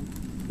as you?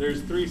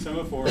 there's 3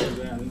 semaphores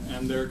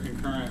and they're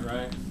concurrent,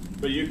 right?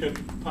 But you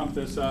could pump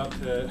this up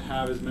to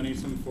have as many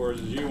semaphores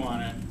as you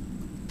want it,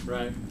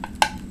 right?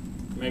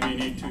 Maybe you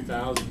need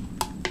 2,000,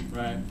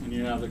 right? And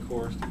you have the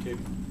cores to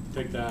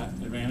take that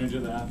advantage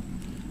of that.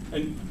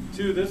 And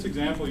 2, this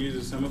example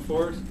uses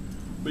semaphores,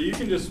 but you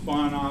can just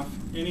spawn off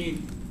any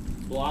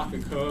block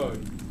of code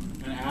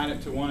and add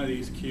it to one of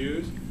these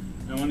queues,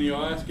 and when the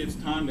OS gets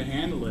time to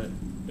handle it,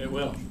 it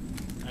will,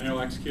 and it'll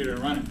execute it and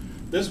run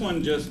it. This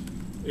one just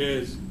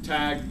is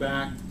tagged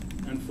back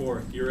and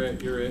forth. You're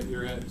it, you're it,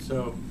 you're it.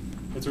 So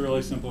it's a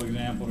really simple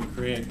example to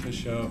create to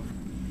show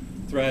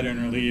thread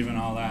and relieve and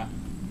all that.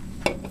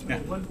 Yeah.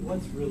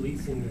 What's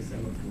releasing the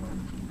semaphore?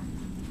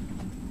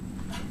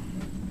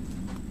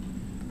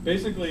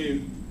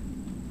 Basically,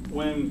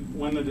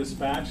 when the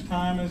dispatch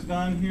time is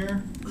done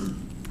here,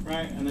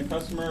 right, and the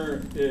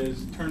customer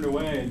is turned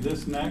away,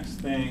 this next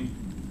thing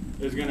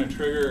is going to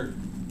trigger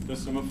the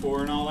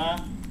semaphore and all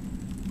that,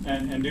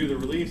 and do the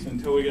release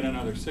until we get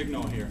another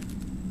signal here,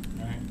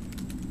 right?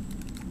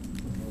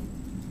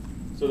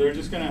 So they're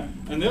just going to,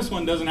 and this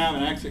one doesn't have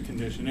an exit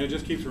condition. It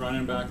just keeps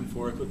running back and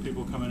forth with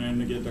people coming in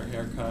to get their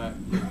hair cut,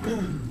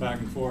 back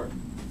and forth,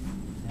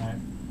 right?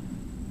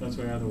 That's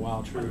why I have the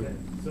while true. Okay.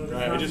 So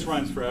Right, it just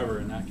runs forever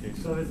in that case.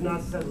 So it's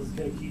not set, it's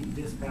going to keep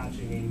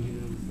dispatching a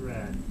new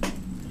thread.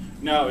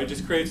 No, it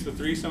just creates the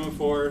 3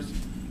 semaphores,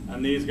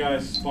 and these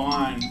guys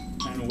spawn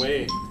and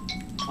wait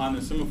on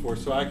the semaphore.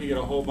 So I could get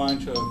a whole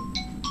bunch of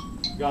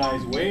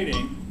guys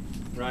waiting,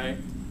 right,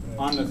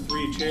 on the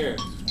 3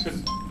 chairs.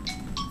 Because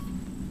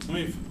let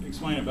me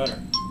explain it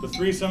better. The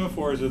 3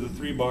 semaphores are the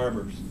 3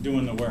 barbers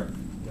doing the work.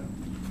 Yeah.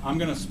 I'm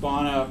going to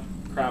spawn up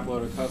a crap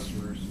load of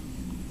customers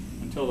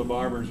until the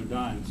barbers are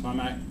done. So I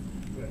might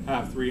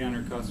have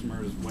 300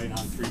 customers wait on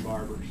 3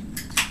 barbers,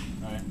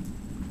 right?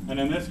 And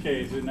in this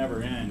case, it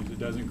never ends. It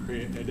doesn't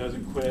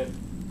quit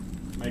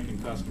making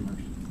customers.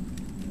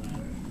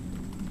 Right?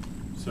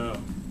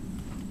 So,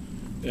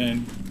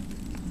 and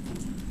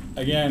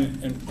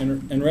again,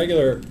 in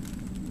regular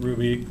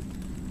Ruby,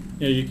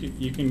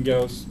 you can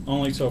go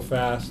only so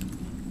fast.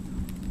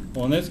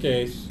 Well, in this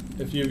case,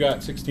 if you've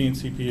got 16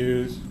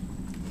 CPUs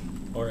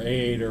or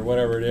 8 or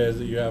whatever it is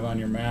that you have on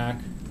your Mac,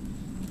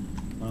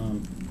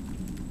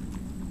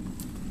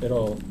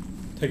 it'll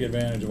take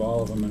advantage of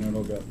all of them and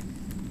it'll go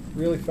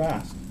really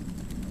fast.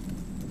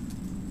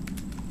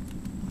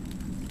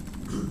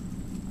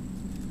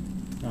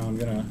 Now I'm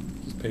gonna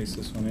just paste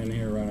this one in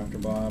here right after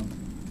Bob,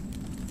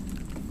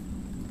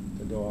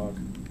 the dog.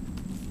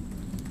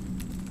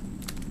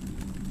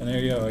 And there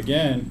you go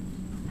again.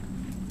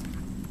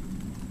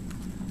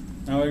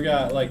 Now we've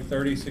got like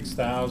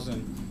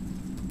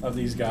 36,000 of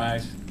these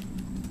guys,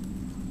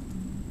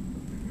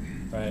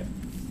 right?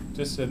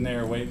 Just sitting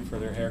there waiting for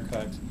their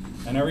haircuts.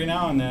 And every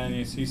now and then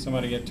you see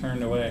somebody get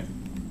turned away.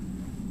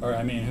 Or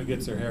I mean, who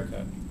gets their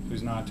haircut,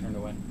 who's not turned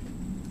away,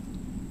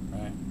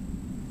 right?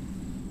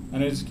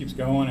 And it just keeps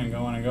going and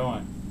going and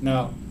going.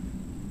 Now,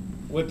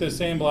 with the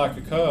same block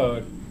of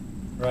code,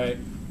 right,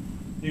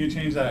 you can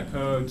change that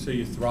code so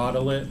you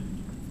throttle it.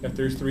 If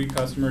there's 3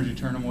 customers, you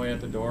turn them away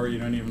at the door, you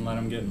don't even let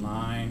them get in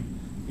line.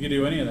 You can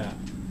do any of that.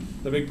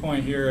 The big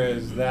point here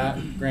is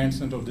that Grand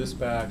Central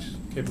Dispatch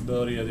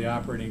capability of the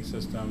operating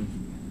system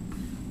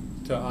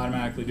to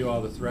automatically do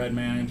all the thread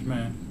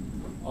management,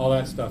 all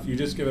that stuff. You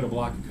just give it a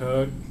block of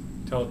code,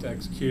 tell it to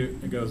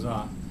execute, it goes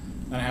off.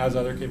 And it has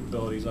other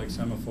capabilities like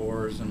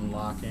semaphores and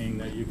locking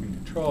that you can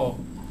control.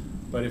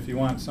 But if you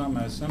want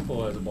something as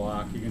simple as a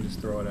block, you can just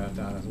throw it at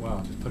that as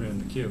well. Just put it in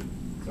the queue.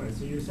 Sorry,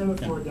 so your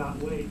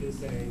semaphore.wait is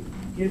saying,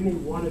 give me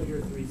one of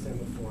your 3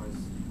 semaphores.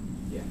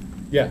 Yeah.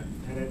 Yeah.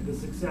 And the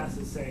success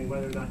is saying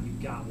whether or not you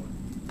got one.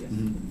 Yes.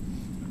 Mm-hmm.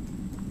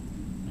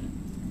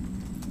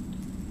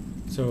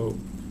 So,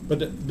 but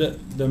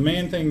the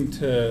main thing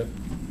to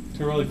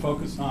really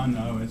focus on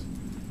though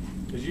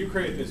is you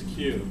create this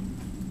queue,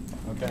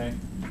 okay,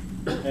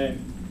 and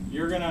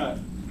you're gonna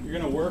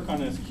work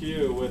on this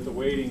queue with the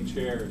waiting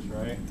chairs,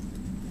 right?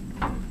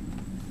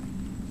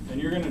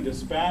 And you're gonna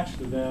dispatch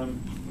to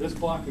them this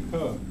block of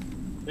code.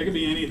 It could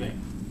be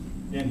anything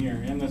in here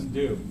in this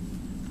do.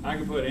 I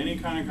can put any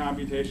kind of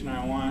computation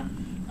I want,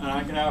 and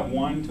I can have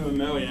 1 to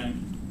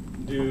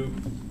 1,000,000 do,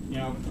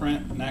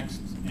 print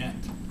next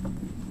int,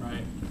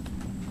 right?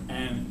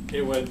 And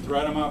it would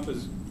thread them up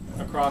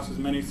across as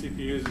many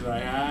CPUs as I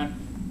had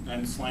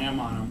and slam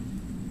on them.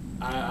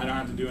 I don't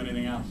have to do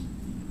anything else.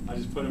 I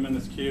just put them in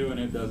this queue and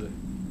it does it.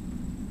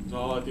 It's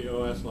all at the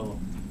OS level.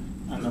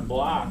 And the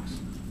blocks,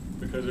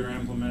 because they're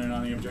implemented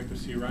on the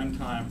Objective-C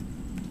runtime,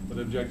 with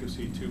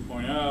Objective-C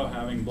 2.0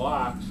 having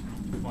blocks,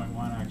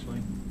 2.1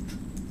 actually,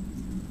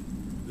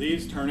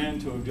 these turn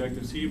into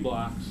Objective-C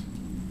blocks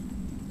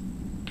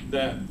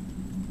that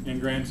in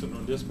Grand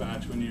Central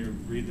Dispatch, when you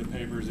read the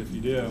papers, if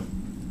you do,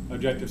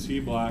 Objective-C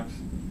blocks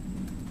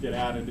get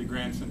added to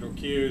Grand Central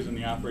queues and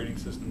the operating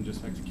system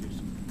just executes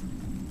them.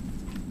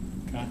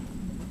 Okay?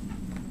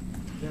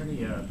 Is there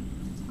any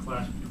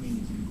clash between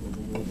using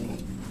global?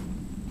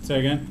 Say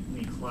again?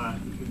 Any clash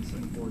between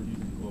Semaphore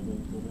using global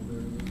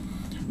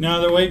variables? No,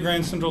 the way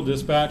Grand Central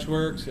Dispatch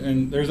works,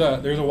 and there's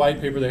a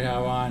white paper they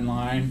have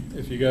online.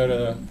 If you go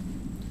to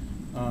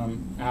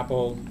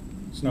Apple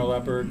Snow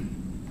Leopard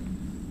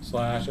 /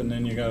 and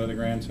then you go to the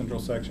Grand Central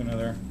section of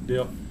their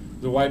deal,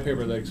 there's a white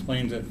paper that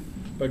explains it.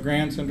 But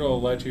Grand Central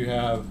will let you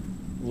have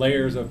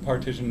layers of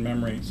partitioned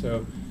memory.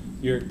 So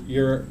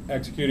your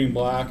executing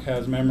block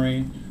has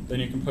memory, then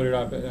you can put it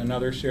up at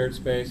another shared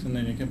space, and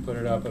then you can put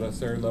it up at a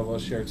third level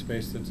of shared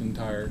space that's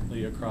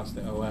entirely across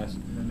the OS.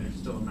 And then there's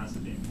still a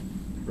messaging.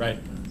 Right.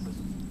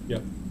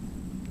 Yep.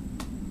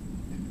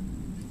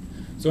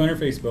 So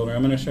interface builder,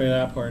 I'm going to show you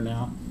that part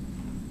now.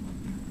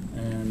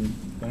 And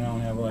then I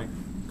only have like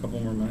a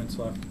couple more minutes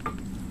left.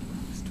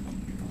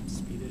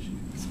 Speed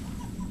issues.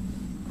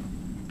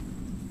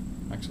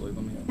 Actually,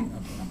 let me open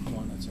up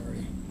one that's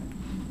already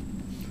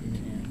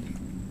canned.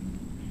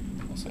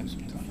 I'll save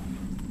some time.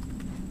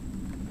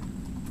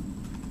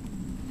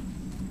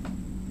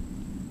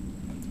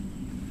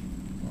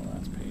 Well,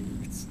 that's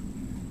pages.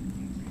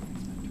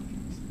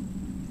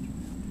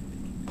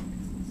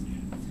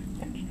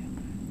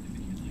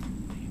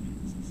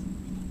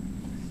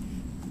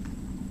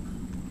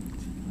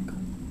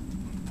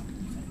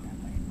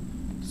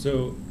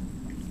 So,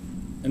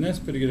 in this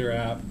particular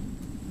app,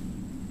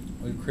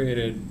 we've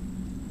created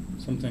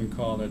something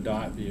called a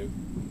dot view.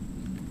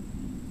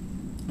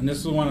 And this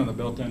is one of the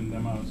built-in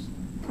demos.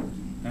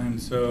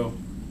 And so,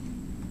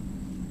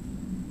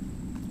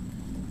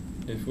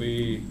 if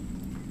we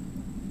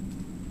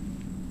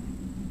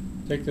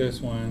take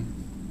this one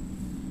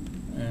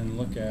and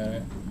look at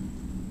it,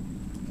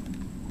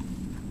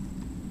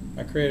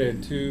 I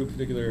created two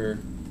particular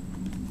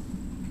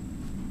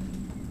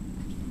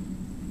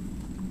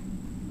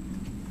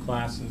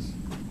classes.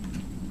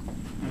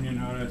 And you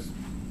notice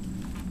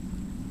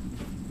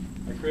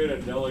I created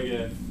a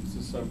delegate. It's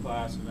a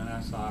subclass of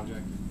NS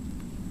object.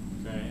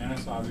 Okay,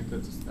 NS object,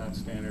 that's that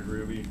standard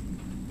Ruby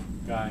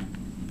guy.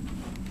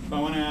 If I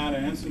want to add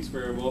an instance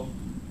variable,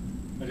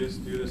 I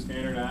just do the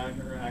standard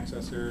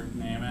accessor,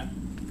 name it,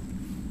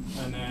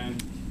 and then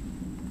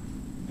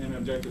in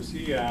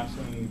Objective-C apps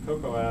and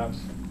Cocoa apps,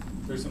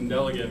 there's some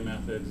delegate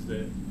methods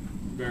that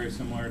very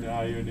similar to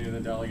how you would do the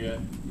delegate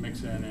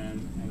mix-in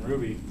in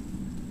Ruby.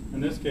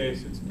 In this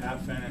case, it's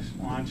app finish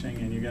launching,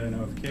 and you get a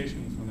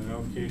notification from the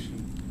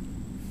notification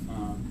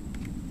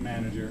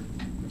manager,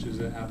 which is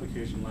an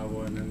application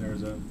level, and then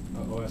there's a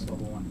OS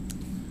level one.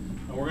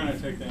 And we're going to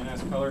take the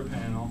NS color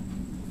panel,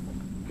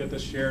 get the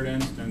shared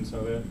instance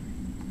of it,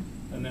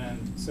 and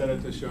then set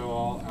it to show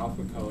all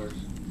alpha colors.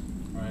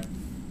 Right?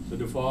 The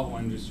default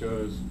one just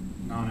shows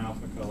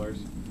non-alpha colors,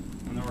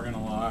 and then we're going to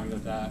log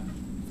that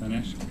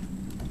finished.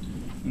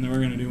 And then we're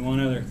going to do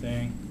one other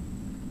thing.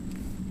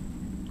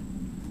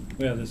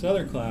 We have this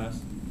other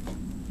class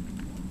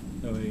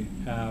that we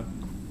have,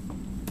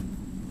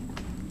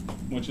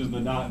 which is the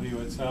dot view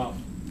itself.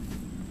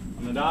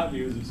 And the dot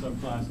view is a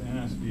subclass of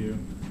NS view.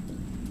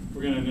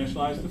 We're going to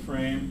initialize the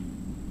frame,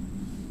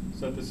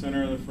 set the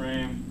center of the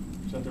frame,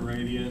 set the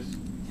radius,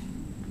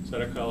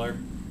 set a color.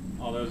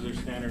 All those are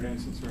standard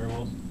instance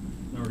variables.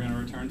 Then we're going to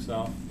return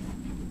self.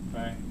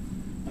 Okay?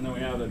 And then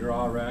we have the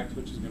draw rect,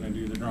 which is going to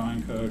do the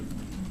drawing code.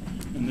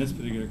 In this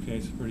particular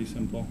case, it's pretty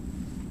simple.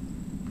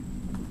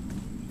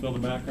 Fill the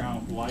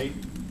background with white.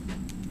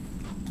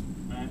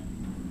 Right?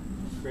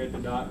 Create the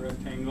dot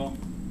rectangle.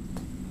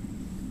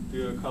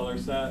 Do a color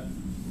set,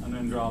 and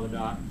then draw the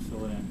dot and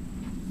fill it in.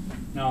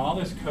 Now all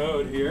this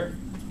code here,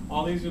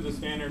 all these are the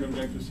standard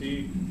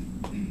Objective-C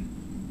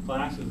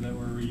classes that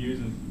we're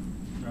reusing,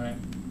 right?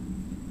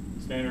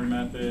 Standard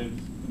methods,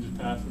 you just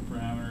pass the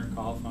parameter,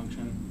 call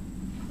function,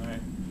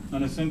 right?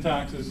 And the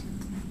syntax is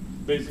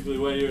basically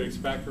what you would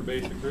expect for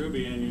basic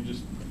Ruby, and you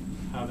just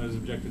have those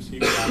Objective-C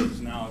classes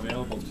now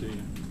available to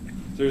you.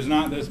 So there's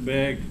not this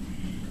big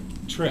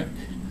trick.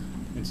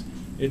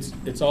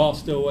 It's all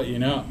still what you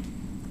know.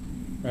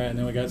 Right, and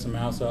then we got some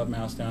mouse up,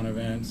 mouse down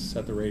events,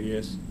 set the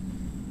radius,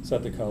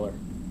 set the color.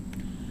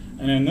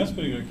 And in this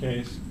particular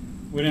case,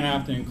 we didn't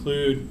have to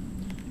include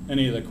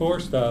any of the core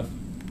stuff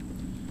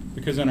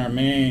because in our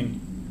main,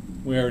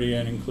 we already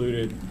had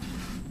included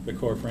the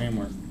core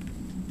framework,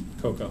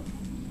 Cocoa.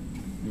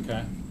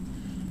 Okay?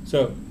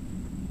 So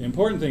the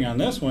important thing on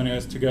this one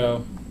is to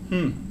go,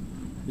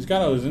 he's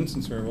got all those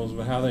instance variables,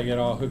 but how they get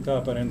all hooked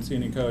up, I didn't see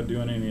any code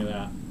doing any of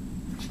that.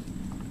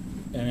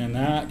 And in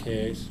that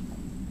case,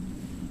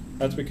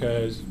 that's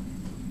because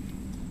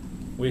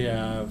we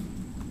have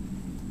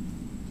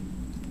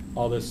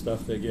all this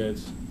stuff that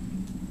gets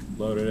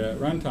loaded at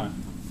runtime.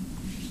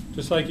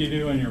 Just like you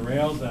do in your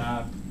Rails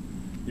app,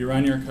 you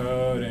run your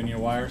code and you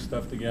wire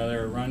stuff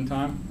together at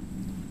runtime.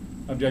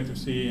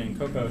 Objective-C and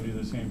Cocoa do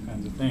the same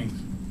kinds of things.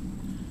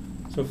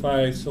 So if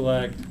I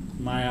select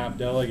my app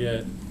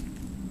delegate,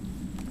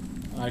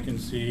 I can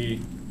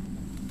see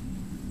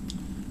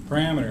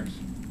parameters.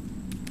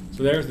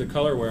 So there's the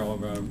color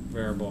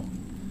variable.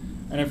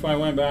 And if I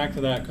went back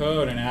to that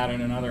code and added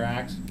another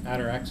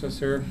adder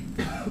accessor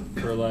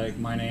for like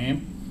my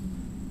name,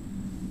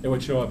 it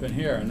would show up in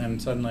here, and then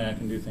suddenly I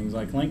can do things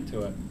like link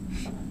to it.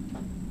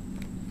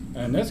 And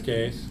in this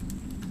case,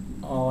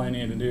 all I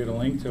need to do to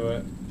link to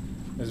it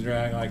is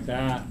drag like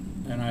that,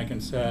 and I can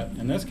set,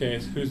 in this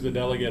case, who's the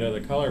delegate of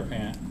the color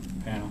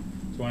panel.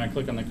 So when I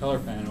click on the color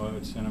panel, it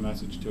would send a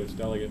message to its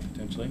delegate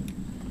potentially.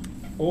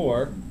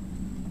 Or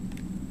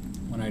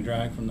when I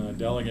drag from the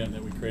delegate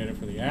that we created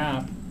for the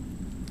app,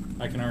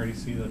 I can already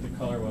see that the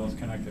color wheel is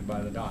connected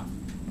by the dot.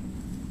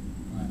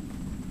 Right.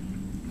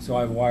 So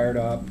I've wired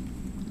up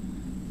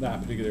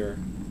that particular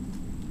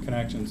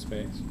connection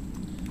space.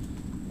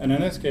 And in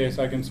this case,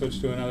 I can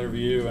switch to another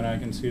view and I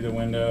can see the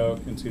window,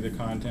 I can see the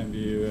content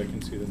view, I can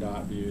see the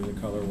dot view, the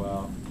color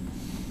well,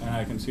 and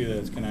I can see that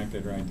it's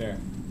connected right there.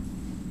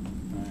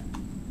 Right.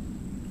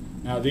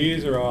 Now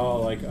these are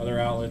all like other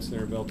outlets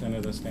that are built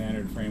into the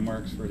standard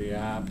frameworks for the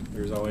app.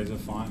 There's always a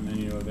font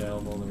menu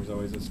available, there's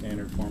always a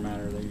standard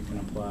formatter that you can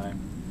apply,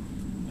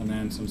 and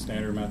then some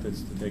standard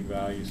methods to take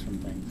values from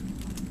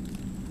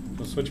things.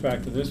 We'll switch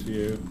back to this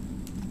view,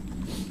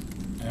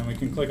 and we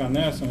can click on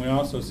this, and we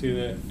also see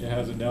that it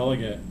has a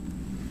delegate,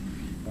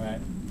 right?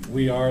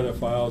 We are the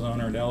files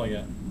owner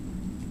delegate.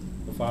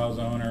 The files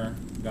owner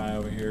guy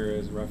over here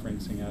is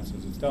referencing us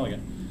as its delegate.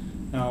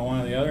 Now, one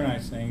of the other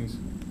nice things,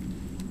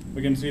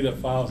 we can see that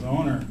files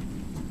owner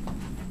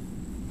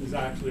is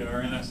actually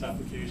our NS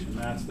application.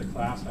 That's the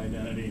class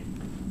identity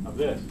of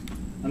this.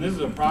 And this is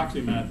a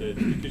proxy method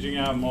because you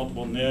can have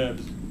multiple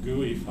nibs,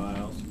 GUI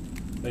files,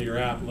 that your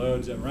app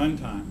loads at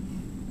runtime.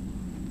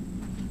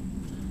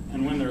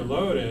 And when they're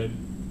loaded,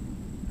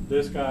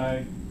 this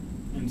guy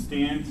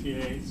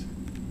instantiates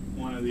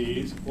one of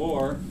these,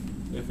 or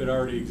if it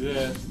already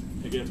exists,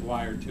 it gets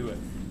wired to it.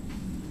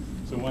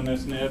 So when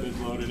this nib is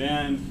loaded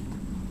in,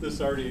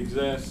 this already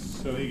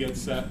exists, so he gets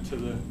set to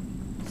the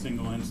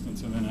single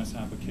instance of NS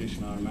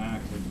application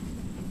automatically.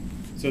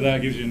 So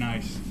that gives you a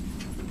nice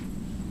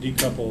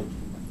decoupled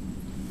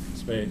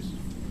space.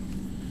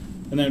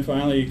 And then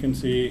finally you can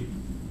see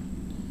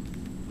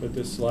that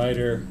this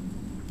slider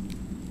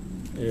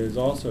is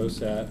also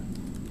set,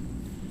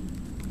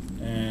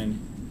 and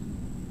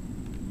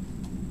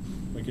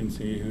we can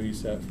see who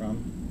he's set from.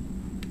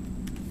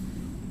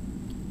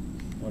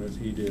 What does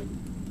he do?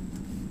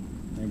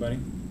 Anybody?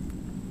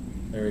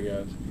 There he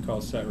goes. He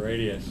calls set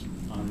radius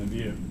on the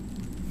view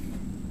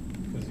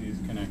because he's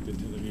connected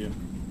to the view.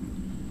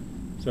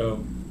 So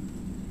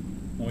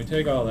when we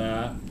take all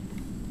that,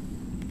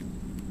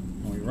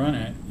 when we run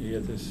it, you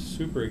get this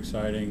super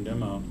exciting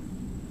demo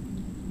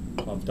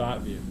called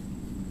dot view.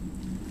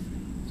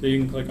 So you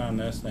can click on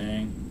this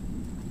thing,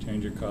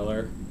 change your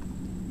color,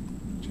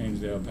 change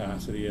the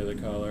opacity of the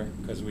color,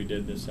 because we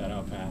did the set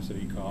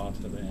opacity call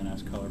to the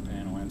NS color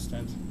panel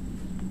instance.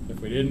 If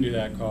we didn't do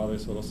that call,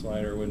 this little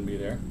slider wouldn't be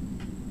there.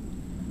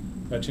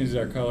 That changes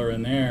our color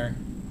in there.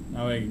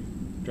 Now we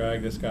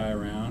drag this guy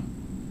around,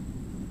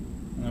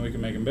 and then we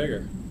can make him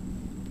bigger.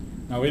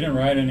 Now we didn't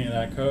write any of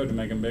that code to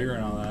make him bigger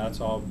and all that.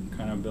 That's all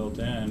kind of built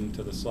in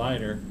to the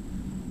slider.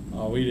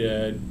 All we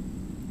did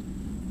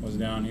was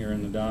down here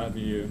in the dot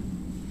view,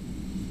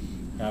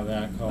 have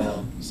that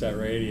call set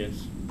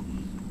radius,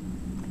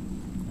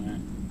 right?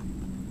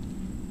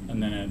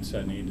 And then it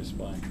set need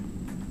display,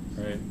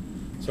 right?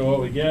 So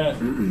what we get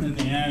in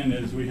the end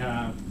is we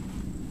have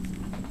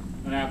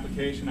an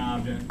application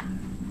object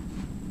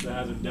that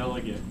has a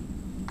delegate,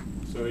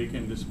 so you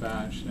can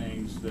dispatch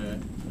things that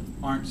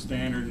aren't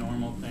standard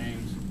normal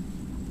things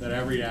that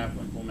every app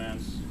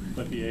implements,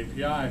 but the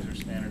APIs are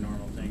standard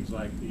normal things,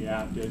 like the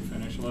app did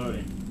finish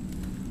loading,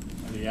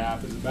 and the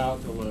app is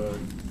about to load.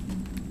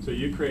 So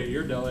you create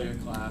your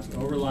delegate class,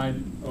 override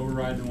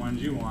the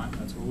ones you want.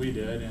 That's what we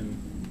did in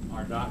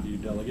our dot view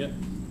delegate.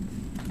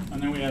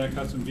 And then we had a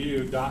custom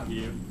view, dot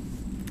view,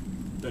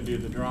 that do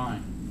the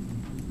drawing.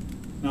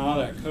 Now all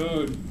that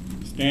code,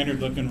 standard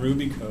looking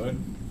Ruby code,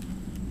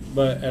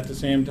 but at the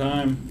same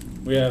time,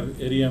 we have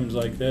idioms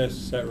like this,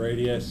 set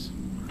radius,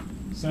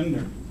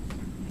 sender.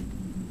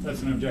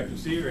 That's an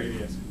Objective-C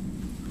radius.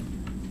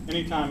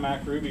 Anytime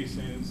MacRuby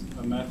sends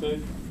a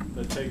method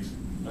that takes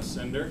a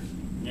sender,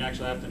 you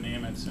actually have to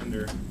name it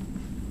sender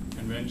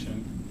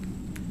convention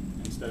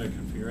instead of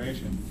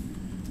configuration,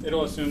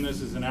 it'll assume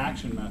this is an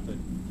action method.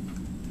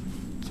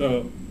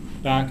 So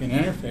back in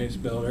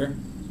Interface Builder,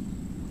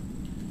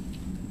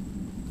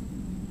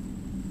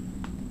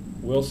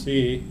 we'll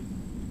see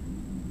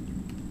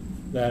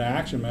that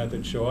action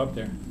method show up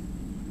there.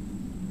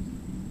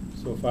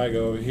 So if I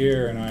go over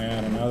here and I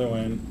add another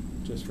one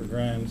just for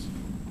grins,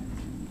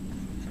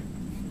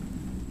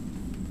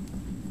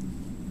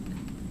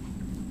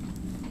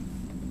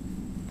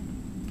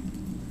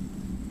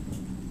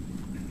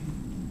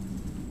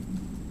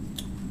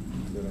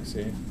 I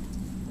save.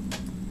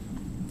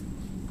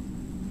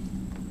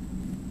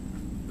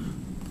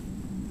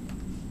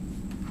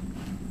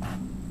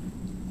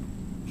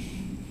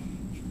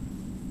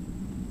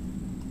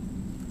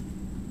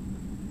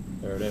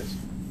 There it is.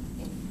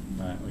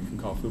 Right, we can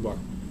call foobar.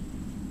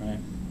 Right.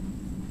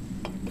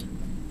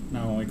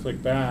 Now when we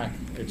click back,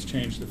 it's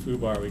changed the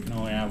foobar. We can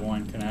only have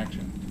one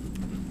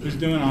connection. Who's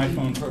doing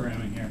iPhone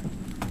programming here?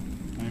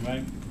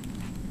 Anybody?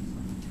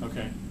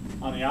 Okay.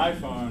 On the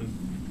iPhone,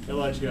 it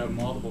lets you have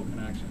multiple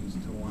connections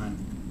to one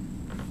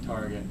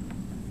target.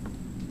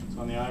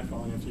 So on the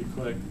iPhone, if you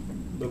click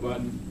the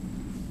button,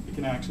 it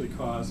can actually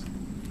cause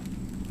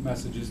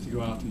messages to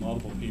go out to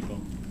multiple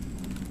people.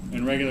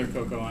 In regular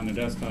Cocoa on the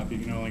desktop, you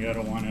can only go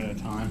to one at a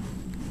time.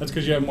 That's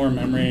because you have more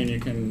memory and you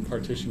can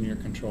partition your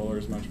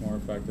controllers much more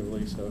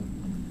effectively, so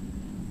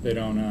they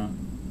don't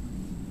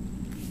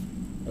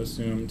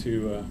assume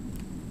to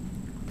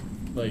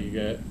let you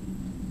get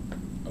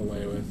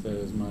away with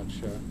as much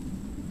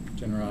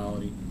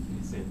generality.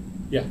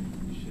 Yeah.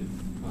 You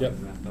should Yep.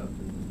 wrap up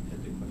and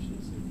head to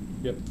questions soon.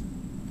 Yep.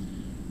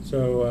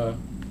 So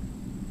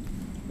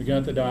we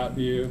got the dot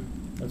view.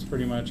 That's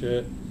pretty much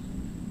it.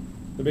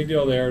 The big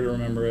deal there to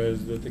remember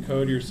is that the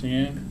code you're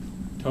seeing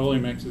totally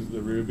mixes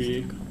the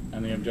Ruby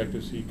and the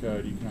Objective-C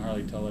code. You can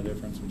hardly tell the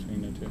difference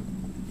between the two.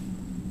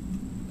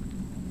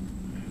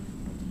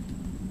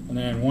 And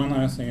then one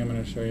last thing I'm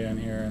going to show you in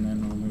here, and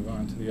then we'll move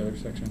on to the other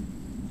section.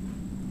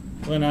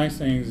 One of the nice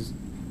things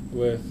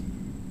with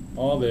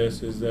all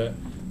this is that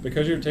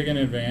because you're taking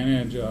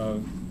advantage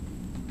of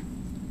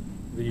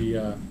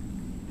the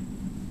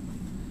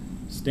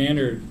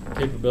standard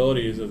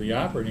capabilities of the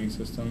operating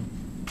system,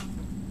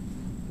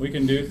 we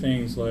can do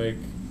things like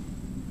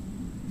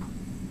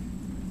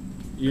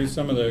use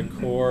some of the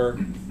core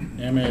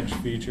image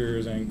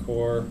features and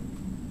core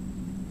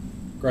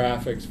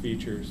graphics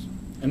features.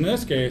 In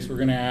this case, we're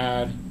going to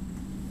add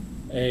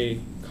a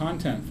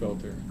content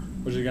filter,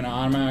 which is going to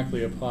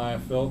automatically apply a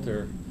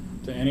filter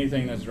to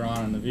anything that's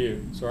drawn in the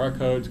view. So our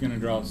code's going to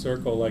draw a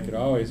circle like it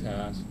always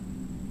has.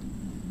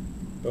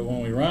 But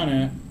when we run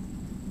it,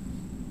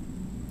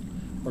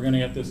 we're going to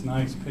get this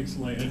nice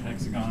pixelated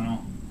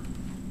hexagonal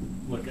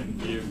looking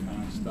view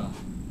kind of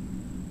stuff.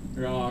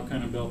 They're all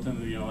kind of built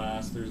into the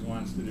OS. There's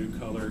ones to do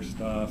color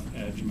stuff,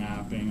 edge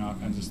mapping, all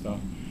kinds of stuff.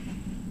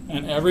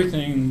 And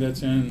everything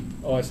that's in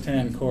OS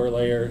X, core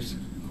layers,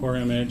 core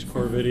image,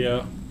 core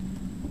video,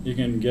 you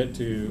can get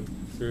to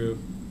through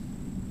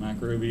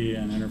MacRuby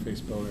and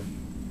Interface Builder.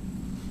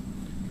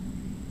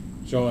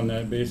 Showing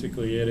that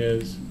basically it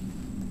is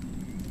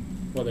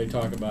what they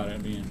talk about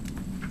it being.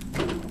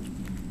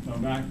 So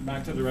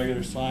back to the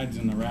regular slides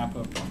and the wrap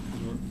up, because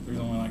there's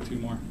only like 2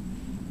 more.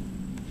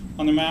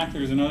 On the Mac,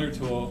 there's another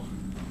tool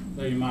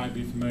that you might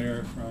be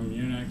familiar from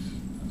Unix,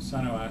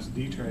 CentOS,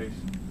 dtrace.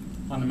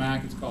 On the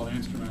Mac, it's called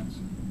Instruments.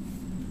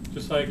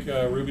 Just like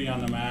Ruby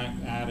on the Mac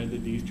added the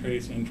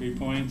dtrace entry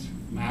points,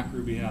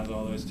 MacRuby has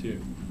all those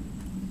too.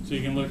 So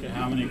you can look at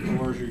how many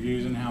cores you're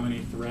using, how many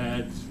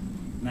threads.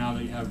 Now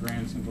that you have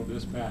Grand Central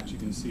Dispatch, you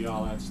can see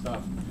all that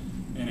stuff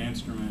in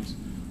Instruments.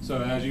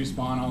 So as you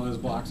spawn all those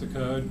blocks of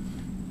code,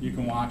 you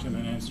can watch them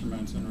in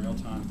Instruments in real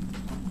time.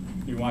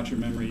 You watch your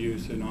memory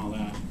use and all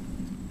that.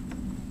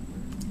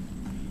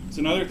 It's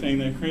another thing,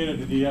 they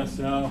created the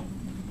DSL.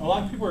 A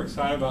lot of people are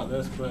excited about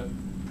this, but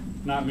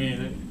not me.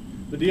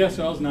 The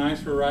DSL is nice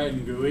for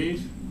writing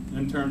GUIs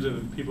in terms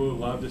of people who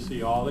love to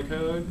see all the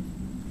code.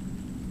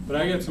 But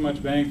I get so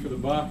much bang for the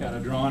buck out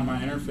of drawing my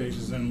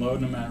interfaces and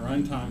loading them at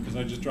runtime because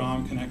I just draw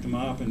them, connect them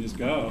up, and just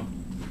go.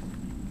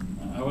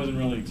 I wasn't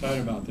really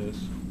excited about this.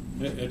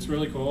 It's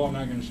really cool. I'm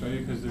not going to show you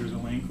because there's a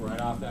link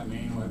right off that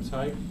main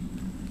website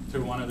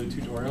to one of the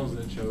tutorials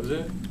that shows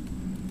it.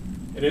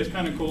 It is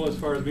kind of cool as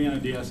far as being a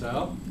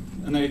DSL.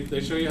 And they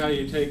show you how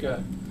you take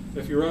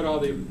if you wrote all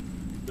the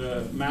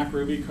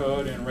MacRuby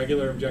code in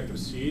regular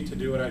Objective-C to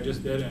do what I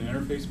just did in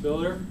Interface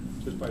Builder,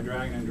 just by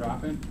dragging and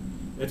dropping,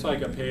 it's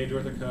like a page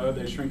worth of code.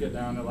 They shrink it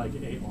down to like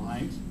 8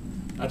 lines.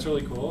 That's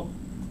really cool.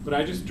 But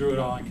I just drew it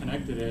all and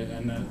connected it,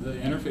 and the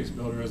Interface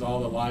Builder is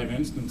all the live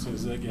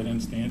instances that get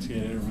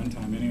instantiated at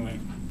runtime anyway.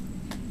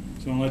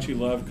 So I'll let you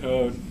love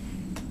code.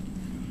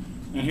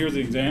 And here's the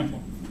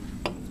example.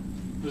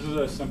 This is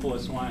the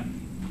simplest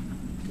one.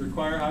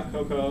 Require hot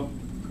cocoa,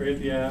 create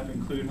the app,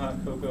 include hot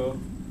cocoa.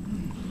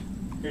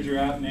 Here's your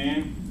app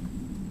name,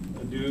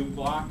 a do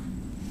block,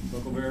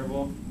 local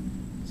variable.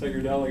 Set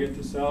your delegate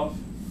to self,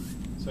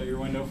 set your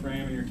window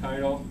frame and your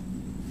title.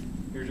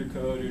 Here's your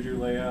code, here's your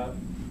layout.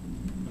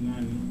 And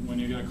then when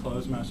you get a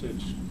close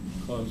message,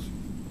 close.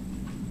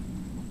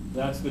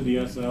 That's the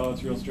DSL.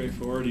 It's real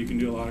straightforward. You can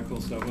do a lot of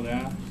cool stuff with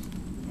that.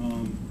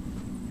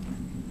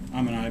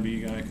 I'm an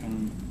IB guy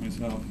kind of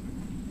myself.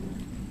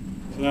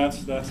 So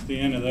that's the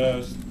end of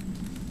those.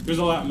 There's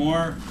a lot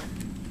more.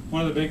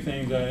 One of the big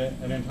things I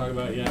didn't talk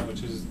about yet,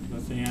 which is the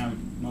thing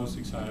I'm most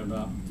excited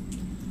about.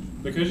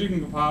 Because you can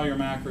compile your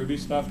MacRuby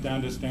stuff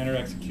down to standard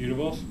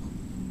executables,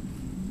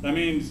 that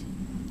means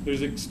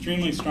there's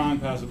extremely strong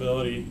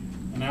possibility,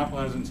 and Apple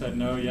hasn't said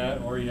no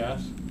yet or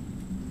yes,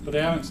 but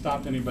they haven't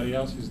stopped anybody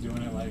else who's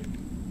doing it like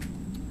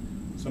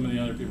some of the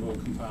other people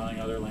compiling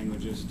other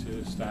languages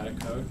to static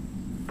code.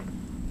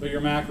 But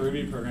your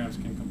MacRuby programs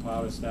can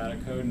compile to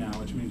static code now,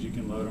 which means you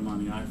can load them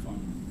on the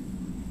iPhone.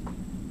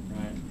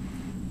 Right?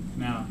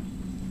 Now,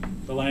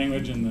 the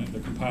language and the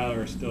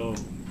compiler are still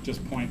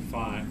just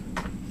 0.5.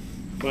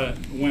 But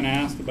when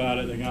asked about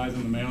it, the guys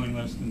on the mailing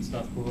list and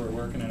stuff who were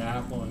working at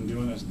Apple and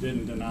doing this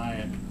didn't deny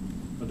it,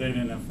 but they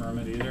didn't affirm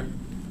it either.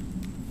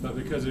 But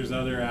because there's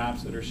other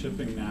apps that are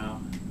shipping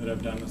now that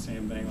have done the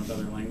same thing with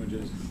other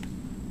languages,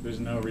 there's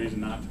no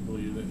reason not to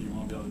believe that you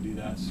won't be able to do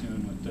that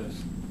soon with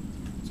this.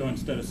 So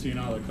instead of seeing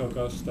all the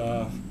Cocoa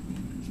stuff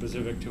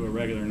specific to a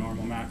regular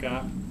normal Mac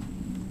app,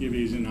 you'll be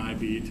using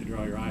IB to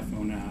draw your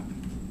iPhone app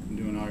and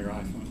doing all your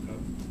iPhone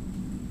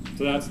code.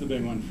 So that's the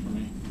big one for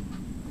me.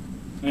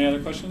 Any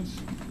other questions?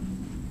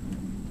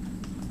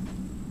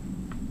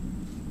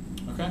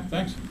 Okay,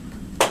 thanks.